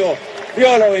caídos.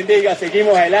 Dios los bendiga,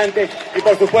 seguimos adelante y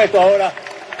por supuesto ahora,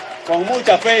 con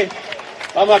mucha fe,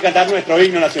 vamos a cantar nuestro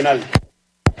himno nacional.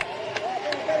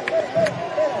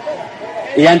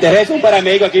 Y antes de eso, un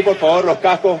paramédico aquí, por favor, los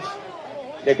cascos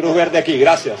de Cruz Verde aquí,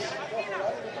 gracias.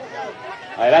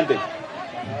 Adelante.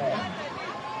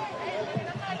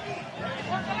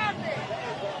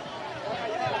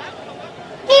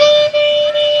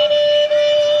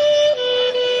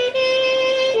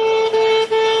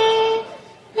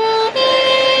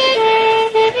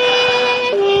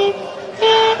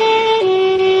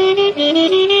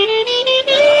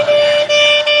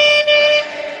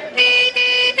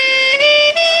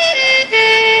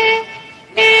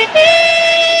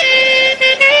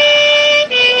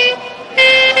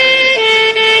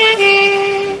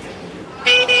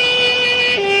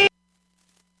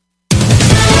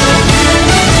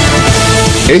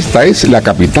 Esta es la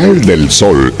capital del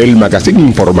sol, el magazine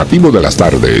informativo de las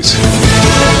tardes.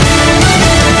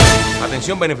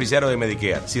 Atención beneficiario de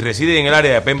Medicare. Si reside en el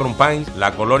área de Pembroke Pines,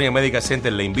 la Colonia Medical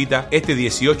Center le invita este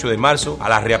 18 de marzo a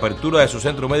la reapertura de su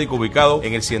centro médico ubicado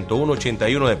en el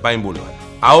 10181 de Pine Boulevard.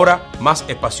 Ahora más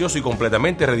espacioso y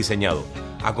completamente rediseñado.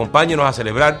 Acompáñenos a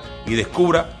celebrar y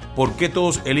descubra por qué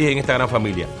todos eligen esta gran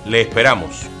familia. Le esperamos.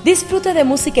 Disfrute de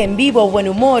música en vivo, buen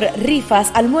humor,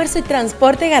 rifas, almuerzo y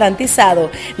transporte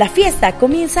garantizado. La fiesta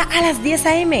comienza a las 10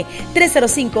 a.m.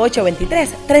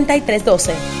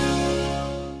 305-823-3312.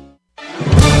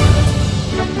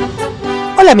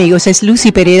 Hola amigos, es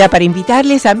Lucy Pereda para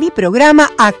invitarles a mi programa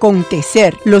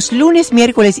Acontecer, los lunes,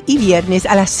 miércoles y viernes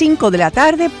a las 5 de la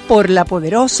tarde por la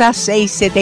Poderosa 670.